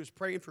pray. She was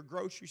praying for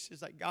groceries.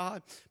 She's like,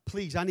 God,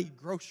 please, I need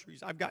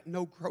groceries. I've got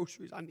no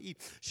groceries.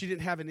 She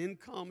didn't have an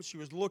income. She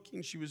was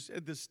looking. She was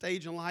at this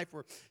stage in life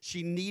where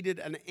she needed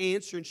an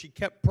answer, and she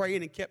kept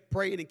praying and kept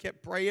praying and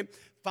kept praying.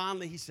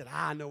 Finally, he said,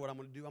 I know what I'm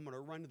going to do. I'm going to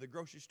run to the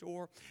grocery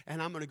store,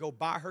 and I'm going to go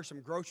buy her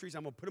some groceries.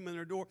 I'm going to put them in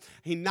her door.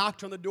 He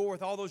knocked on the door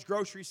with all those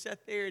groceries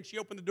set there, and she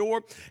opened the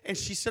door, and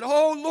she said,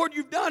 oh, Lord,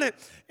 you've done it.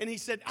 And he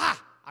said, I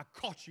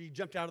caught you. He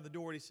jumped out of the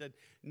door, and he said,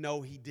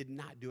 no, he did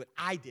not do it.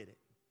 I did it.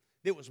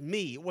 It was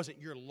me. It wasn't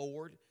your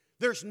Lord.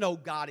 There's no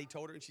God, he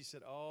told her. And she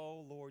said,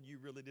 oh, Lord, you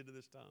really did it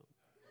this time.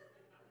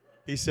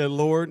 He said,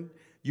 Lord,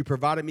 you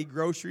provided me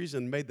groceries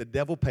and made the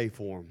devil pay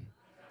for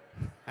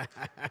them.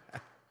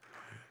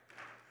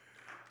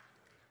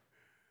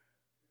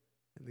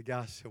 And the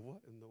guy said, what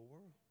in the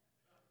world?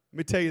 Let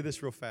me tell you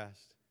this real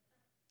fast.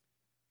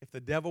 If the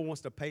devil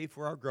wants to pay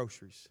for our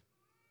groceries,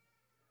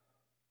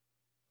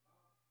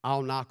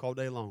 I'll knock all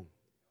day long.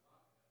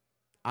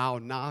 I'll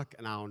knock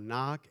and I'll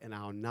knock and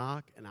I'll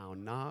knock and I'll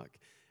knock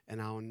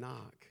and I'll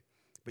knock.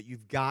 But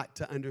you've got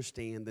to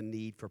understand the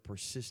need for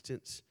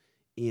persistence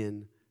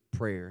in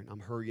prayer. And I'm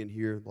hurrying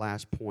here.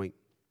 Last point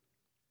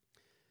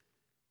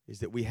is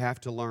that we have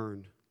to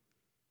learn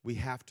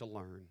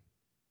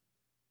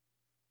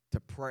to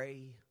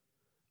pray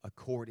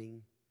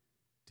according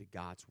to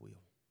God's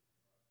will.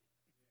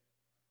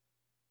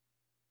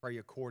 Pray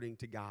according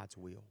to God's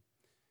will.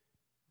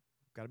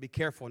 Got to be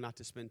careful not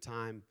to spend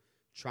time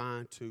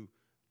trying to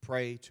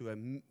pray to a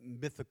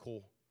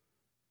mythical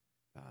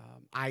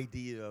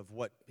idea of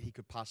what he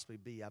could possibly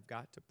be. I've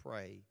got to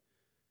pray,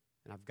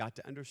 and I've got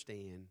to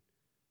understand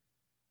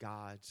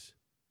God's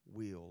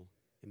will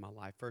in my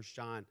life. 1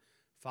 John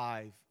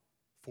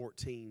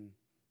 5:14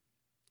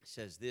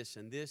 says this,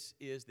 and this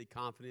is the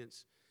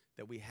confidence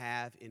that we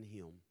have in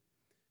him,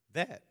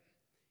 that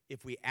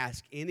if we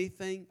ask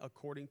anything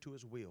according to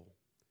his will,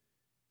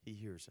 he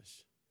hears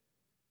us.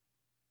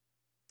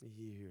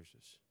 He hears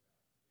us.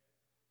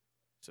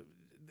 So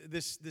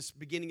this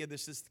beginning of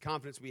this is the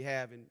confidence we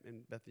have,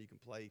 and Bethany, you can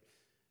play,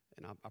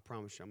 and I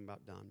promise you I'm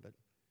about done, but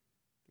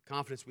the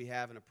confidence we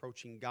have in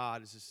approaching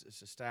God is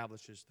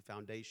establishes the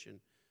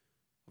foundation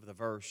of the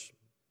verse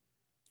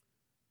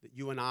that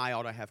you and I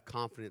ought to have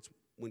confidence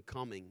when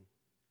coming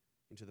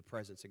into the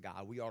presence of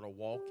God. We ought to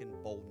walk in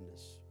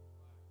boldness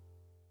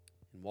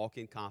and walk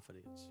in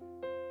confidence.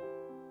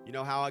 You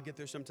know how I get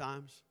there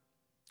sometimes?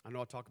 I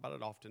know I talk about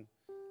it often,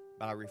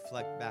 but I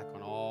reflect back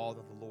on all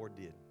that the Lord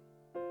did.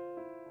 I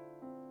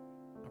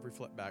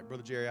reflect back.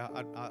 Brother Jerry,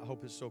 I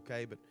hope it's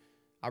okay, but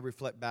I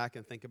reflect back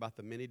and think about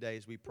the many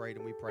days we prayed,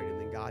 and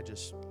then God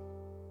just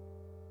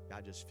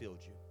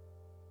filled you.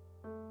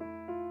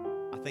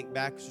 I think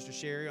back, Sister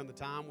Sherry, on the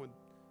time when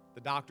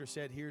the doctor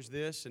said, here's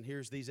this and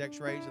here's these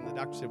x-rays, and the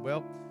doctor said,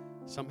 well,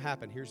 something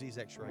happened. Here's these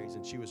x-rays.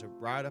 And she was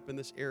right up in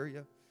this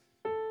area,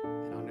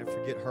 and I'll never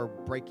forget her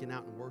breaking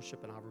out in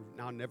worship, and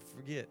I'll never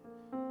forget.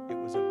 It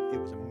was a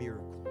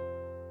miracle.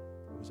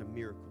 It was a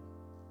miracle.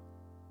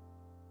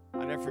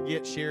 I'll never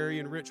forget Sherry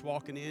and Rich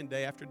walking in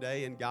day after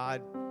day, and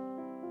God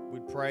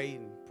would pray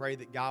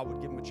that God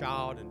would give them a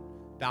child, and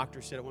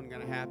doctor said it wasn't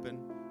going to happen.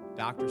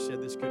 Doctor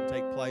said this couldn't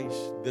take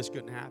place. This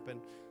couldn't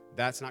happen.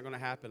 That's not going to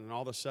happen. And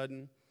all of a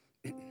sudden,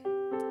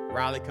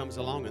 Riley comes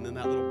along, and then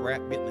that little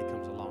brat Bentley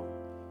comes along.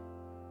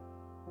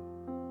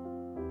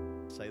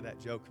 I say that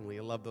jokingly.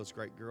 I love those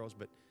great girls,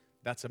 but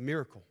that's a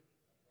miracle.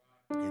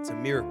 It's a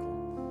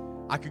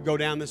miracle. I could go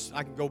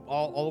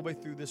all the way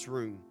through this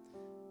room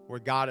where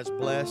God has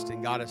blessed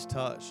and God has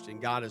touched and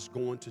God is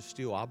going to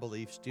still, I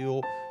believe,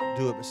 still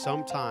do it. But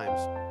sometimes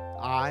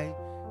I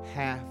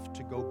have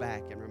to go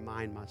back and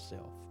remind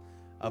myself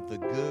of the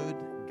good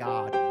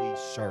God we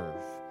serve.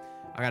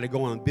 I got to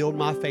go and build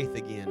my faith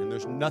again. And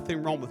there's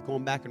nothing wrong with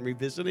going back and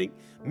revisiting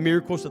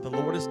miracles that the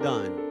Lord has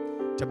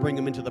done to bring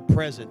them into the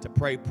present, to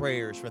pray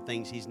prayers for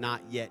things he's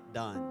not yet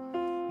done.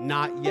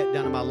 Not yet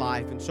done in my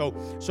life. And so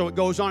it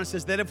goes on. It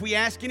says that if we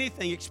ask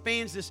anything,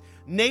 expands this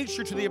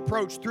nature to the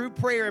approach through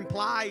prayer,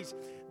 implies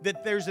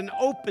that there's an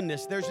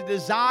openness, there's a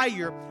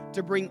desire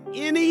to bring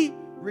any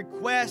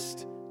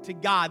request to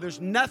God.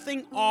 There's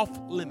nothing off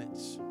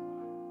limits.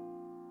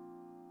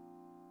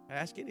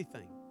 Ask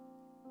anything.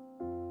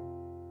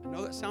 I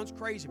know that sounds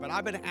crazy, but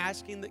I've been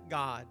asking that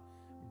God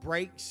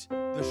breaks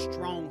the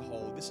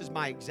stronghold. This is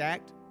my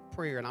exact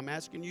prayer, and I'm going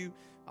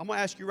to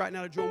ask you right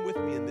now to join with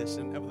me in this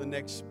and over the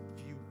next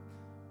few,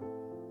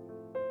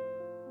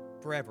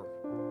 forever.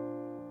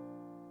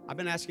 I've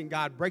been asking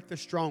God, break the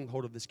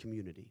stronghold of this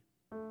community.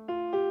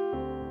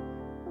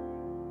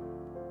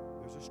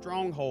 There's a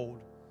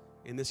stronghold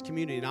in this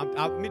community, and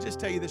let me just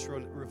tell you this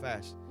real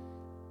fast.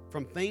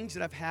 From things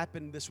that have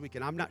happened this week,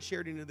 and I'm not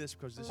sharing any of this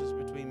because this is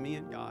between me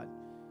and God,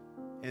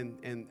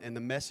 and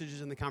the messages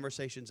and the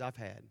conversations I've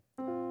had.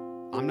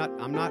 I'm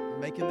not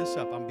making this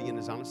up. I'm being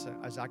as honest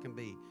as I can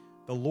be.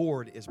 The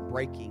Lord is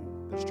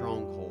breaking the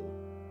stronghold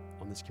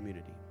on this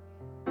community.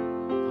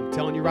 I'm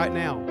telling you right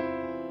now,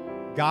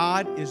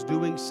 God is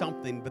doing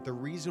something, but the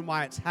reason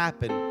why it's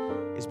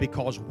happened is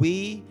because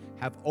we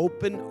have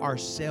opened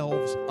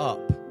ourselves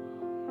up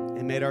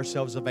and made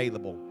ourselves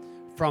available.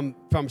 From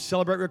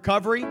Celebrate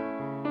Recovery to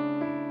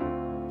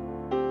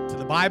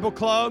the Bible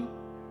Club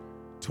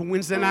to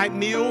Wednesday night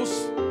meals,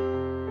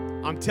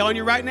 I'm telling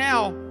you right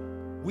now,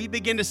 we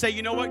begin to say,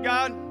 you know what,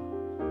 God?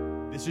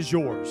 This is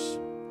yours.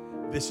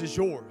 This is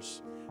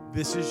yours.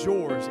 This is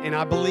yours. And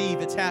I believe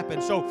it's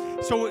happened. So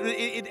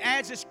it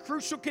adds this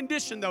crucial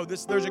condition, though.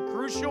 There's a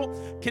crucial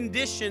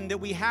condition that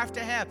we have to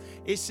have.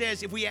 It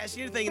says, if we ask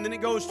anything, and then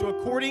it goes to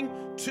according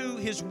to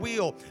his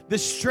will.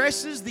 This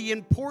stresses the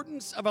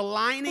importance of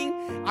aligning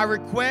our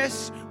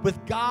requests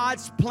with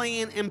God's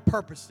plan and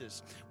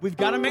purposes. We've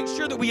got to make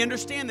sure that we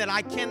understand that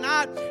I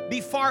cannot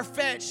be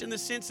far-fetched in the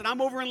sense that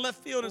I'm over in left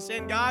field and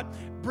saying, God,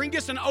 bring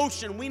us an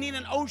ocean. We need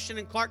an ocean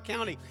in Clark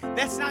County.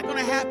 That's not going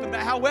to happen.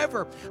 But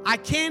however, I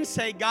can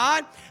say,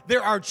 God,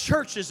 there are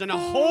churches and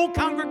whole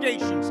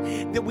congregations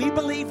that we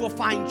believe will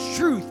find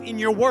truth in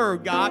your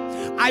word, God.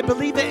 I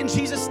believe that in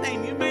Jesus'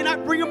 name. You may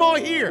not bring them all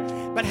here,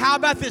 but how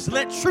about this?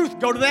 Let truth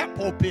go to that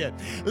pulpit.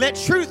 Let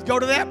truth go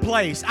to that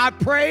place. I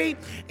pray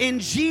in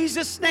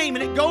Jesus' name.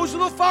 And it goes a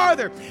little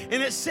farther.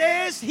 And it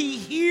says he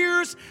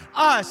hears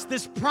us.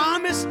 This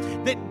promise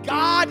that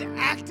God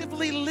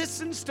actively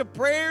listens to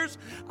prayers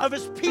of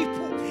his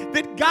people.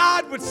 That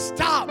God would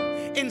stop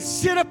and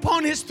sit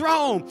upon his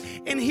throne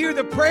and hear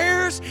the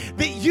prayers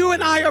that you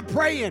and I are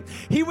praying.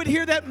 He would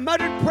hear that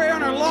muttered prayer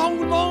on our long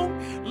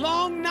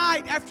long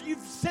night after you've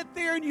sat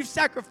there and you've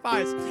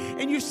sacrificed,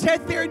 and you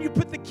sat there and you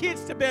put the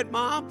kids to bed,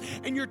 Mom,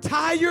 and you're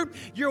tired,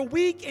 you're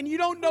weak, and you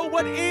don't know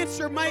what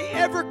answer may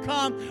ever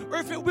come or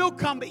if it will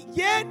come. But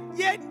yet,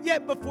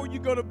 before you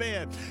go to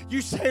bed,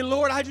 you say,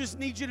 Lord, I just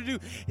need you to do.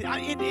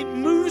 It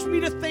moves me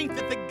to think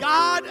that the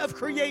God of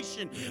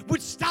creation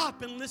would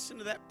stop and listen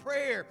to that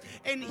prayer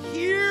and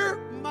hear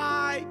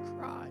my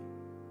cry.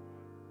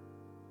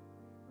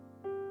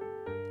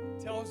 It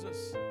tells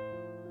us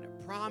and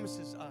it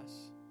promises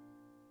us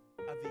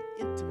of the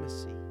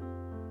intimacy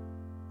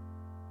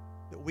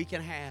that we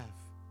can have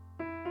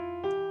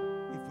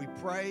if we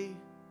pray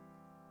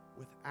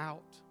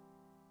without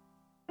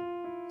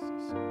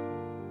ceasing.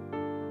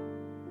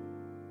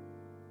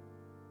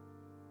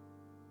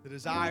 The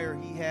desire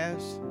He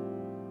has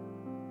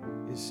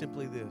is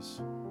simply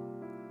this,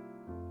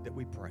 that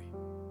we pray.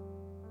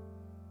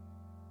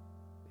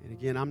 And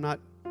again, I'm not,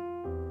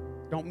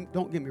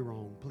 don't get me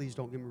wrong. Please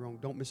don't get me wrong.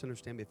 Don't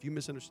misunderstand me. If you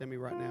misunderstand me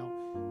right now,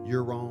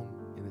 you're wrong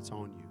and it's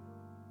on you.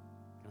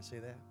 Can I say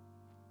that?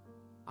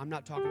 I'm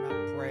not talking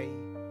about pray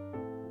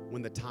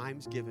when the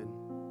time's given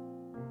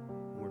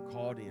and we're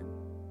called in.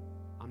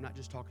 I'm not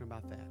just talking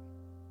about that.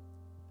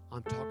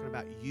 I'm talking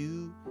about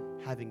you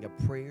having a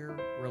prayer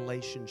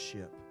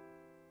relationship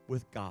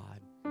with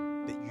God,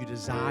 that you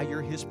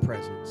desire His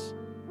presence,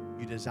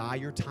 you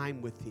desire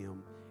time with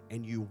Him,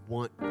 and you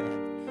want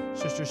that.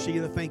 Sister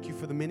Sheila, thank you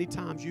for the many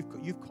times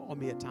you've called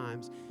me at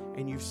times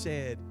and you've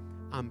said,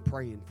 I'm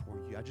praying for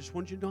you. I just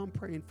want you to know I'm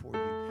praying for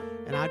you.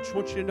 And I just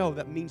want you to know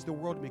that means the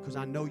world to me because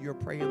I know you're a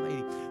praying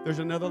lady. There's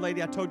another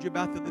lady I told you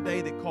about the other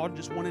day that called and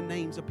just wanted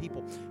names of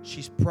people.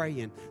 She's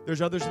praying.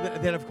 There's others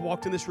that have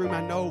walked in this room.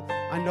 I know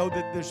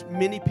that there's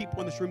many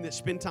people in this room that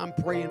spend time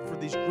praying for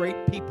these great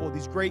people,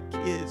 these great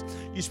kids.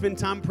 You spend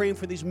time praying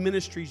for these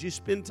ministries. You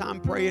spend time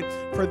praying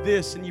for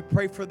this and you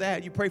pray for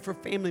that. You pray for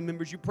family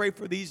members. You pray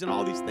for these and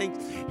all these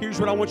things. Here's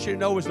what I want you to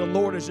know is the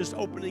Lord is just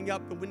opening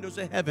up the windows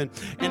of heaven,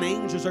 and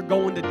angels are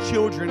going to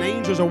children.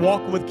 Angels are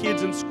walking with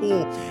kids in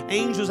school.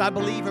 Angels, I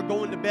believe, are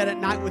going to bed at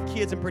night with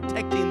kids and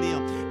protecting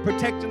them,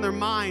 protecting their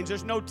minds.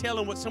 There's no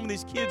telling what some of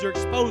these kids are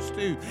exposed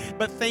to.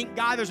 But thank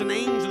God there's an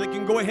angel that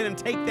can go ahead and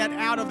take that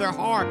out of their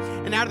heart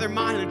and out of their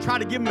mind and try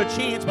to give them a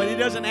chance. But it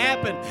doesn't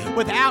happen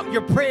without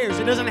your prayers.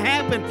 It doesn't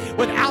happen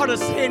without us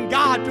saying,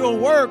 God, do a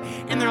work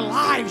in their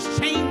lives,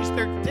 change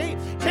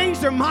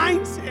their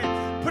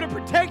mindset, put a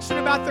protection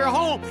about their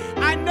home.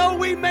 I know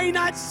we may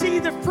not see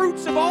the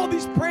fruits of all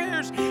these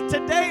prayers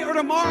today or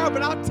tomorrow,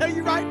 but I'll tell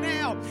you right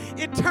now,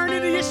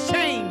 eternity has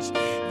changed.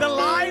 The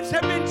lives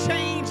have been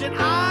changed, and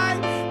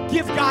I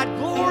give God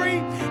glory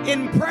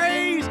and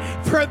praise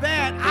for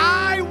that.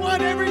 I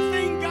want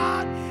everything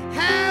God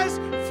has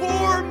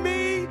for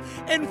me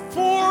and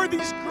for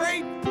these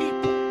great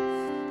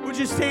people. Would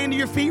you stand to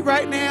your feet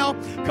right now?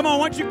 Come on,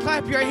 why don't you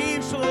clap your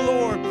hands to the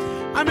Lord?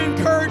 I'm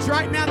encouraged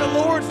right now. The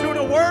Lord's doing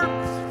a work.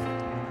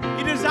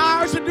 He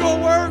desires to do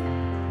a work.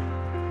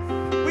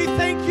 We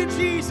thank you,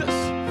 Jesus.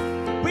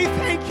 We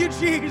thank you,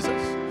 Jesus.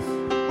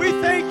 We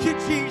thank you,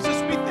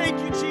 Jesus. We thank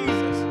you,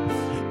 Jesus.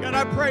 God,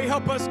 I pray,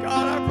 help us,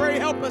 God. I pray,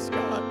 help us,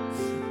 God.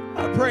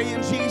 I pray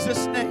in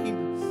Jesus'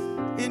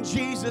 name. In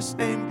Jesus'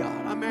 name,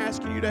 God, I'm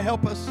asking you to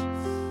help us.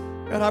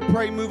 God, I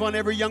pray, move on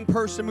every young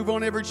person, move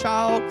on every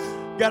child.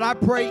 God, I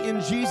pray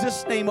in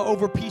Jesus' name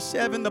over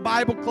P7, the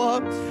Bible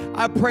Club.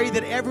 I pray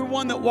that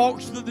everyone that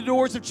walks through the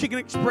doors of Chicken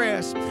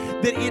Express,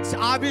 that it's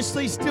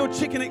obviously still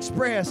Chicken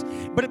Express,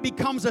 but it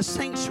becomes a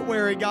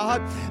sanctuary,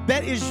 God.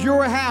 That is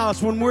your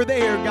house when we're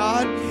there,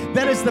 God.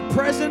 That is the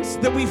presence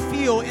that we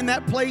feel in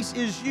that place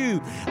is you.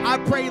 I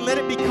pray, let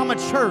it become a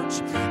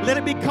church. Let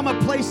it become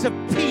a place of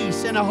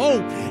peace and a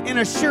hope and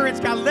assurance,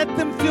 God. Let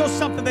them feel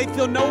something they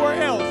feel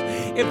nowhere else.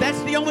 If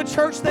that's the only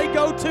church they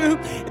go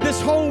to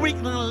this whole week,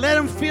 let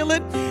them feel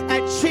it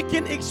at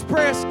Chicken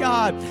Express,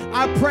 God.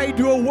 I pray,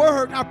 do a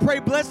work. I pray,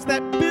 bless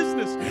that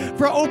business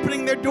for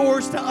opening their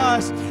doors to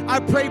us. I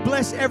pray,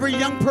 bless every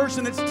young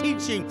person that's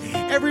teaching,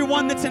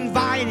 everyone that's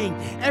inviting,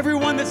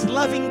 everyone that's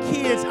loving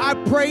kids. I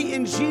pray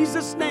in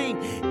Jesus' name,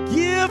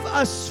 give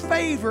us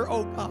favor,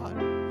 oh God.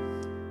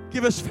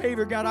 Give us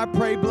favor, God. I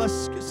pray,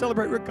 bless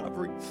Celebrate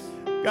Recovery.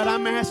 God,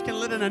 I'm asking,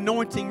 let an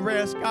anointing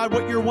rest. God,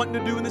 what you're wanting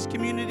to do in this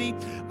community,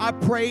 I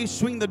pray,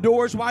 swing the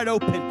doors wide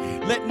open.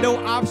 Let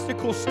no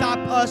obstacle stop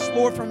us,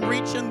 Lord, from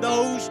reaching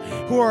those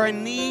who are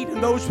in need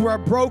and those who are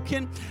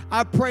broken.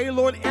 I pray,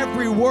 Lord,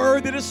 every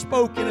word that is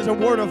spoken is a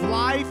word of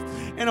life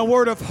and a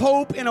word of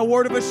hope and a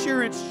word of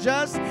assurance,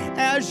 just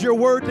as your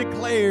word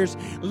declares.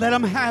 Let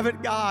them have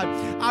it, God.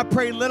 I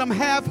pray, let them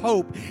have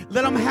hope,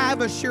 let them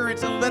have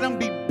assurance, and let them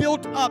be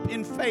built up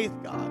in faith,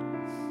 God.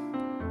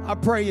 I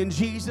pray in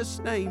Jesus'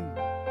 name.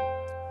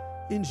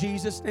 In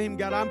Jesus' name,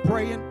 God, I'm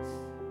praying.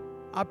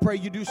 I pray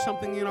you do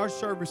something in our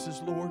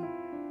services, Lord.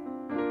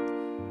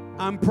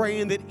 I'm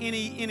praying that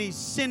any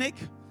cynic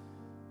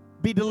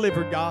be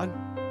delivered, God.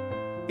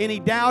 Any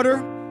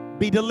doubter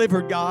be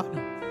delivered, God.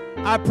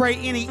 I pray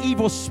any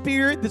evil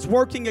spirit that's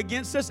working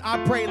against us,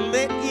 I pray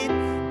let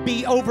it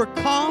be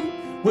overcome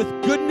with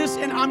goodness.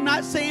 And I'm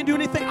not saying do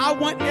anything. I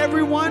want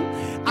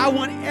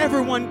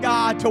everyone,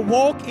 God, to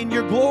walk in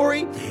your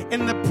glory,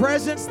 in the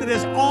presence that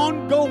is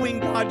ongoing,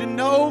 God, to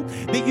know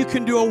that you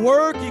can do a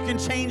work, you can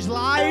change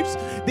lives,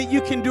 that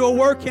you can do a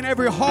work in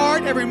every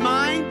heart, every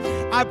mind.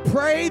 I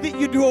pray that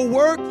you do a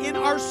work in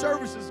our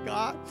services,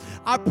 God.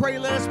 I pray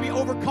let us be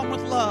overcome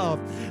with love.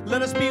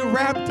 Let us be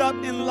wrapped up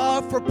in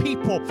love for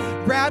people,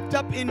 wrapped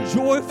up in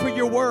joy for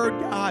your word,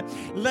 God.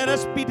 Let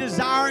us be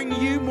desiring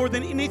you more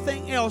than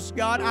anything else,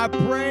 God. I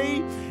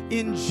pray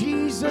in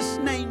Jesus'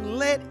 name,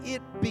 let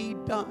it be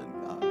done,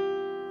 God.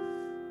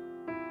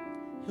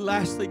 And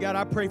lastly, God,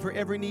 I pray for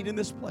every need in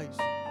this place.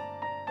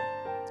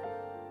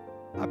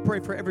 I pray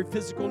for every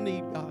physical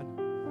need, God.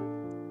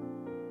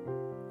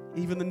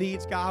 Even the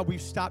needs, God,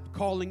 we've stopped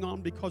calling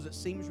on because it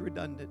seems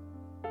redundant.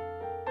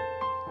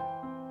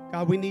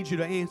 God, we need you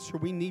to answer.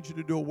 We need you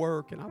to do a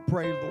work. And I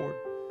pray, Lord,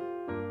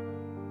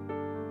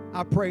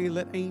 I pray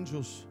let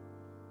angels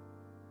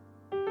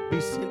be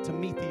sent to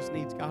meet these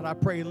needs, God. I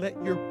pray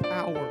let your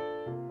power,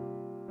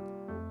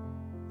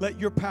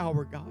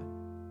 God,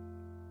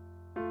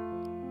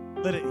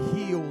 let it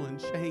heal and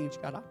change,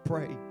 God. I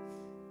pray.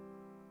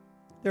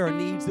 There are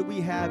needs that we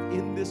have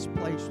in this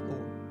place, Lord.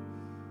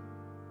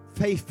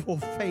 Faithful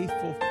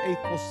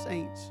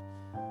saints,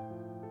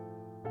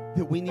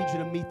 that we need you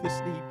to meet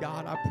this need,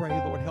 God. I pray,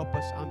 Lord, help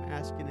us. I'm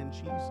asking in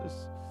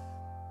Jesus.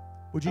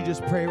 Would you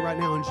just pray right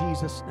now in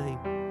Jesus' name?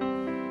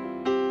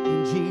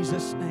 In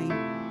Jesus' name.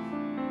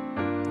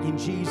 In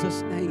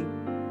Jesus' name.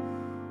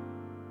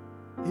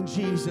 In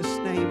Jesus'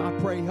 name, I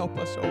pray, help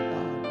us, oh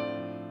God.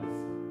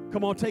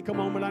 Come on, take a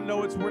moment. I know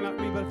we're not going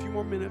to be but a few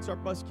more minutes. Our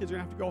bus kids are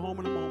going to have to go home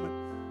in a moment.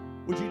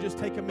 Would you just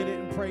take a minute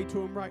and pray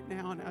to him right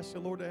now and ask the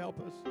Lord to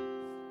help us?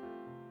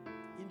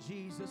 In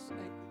Jesus'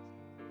 name.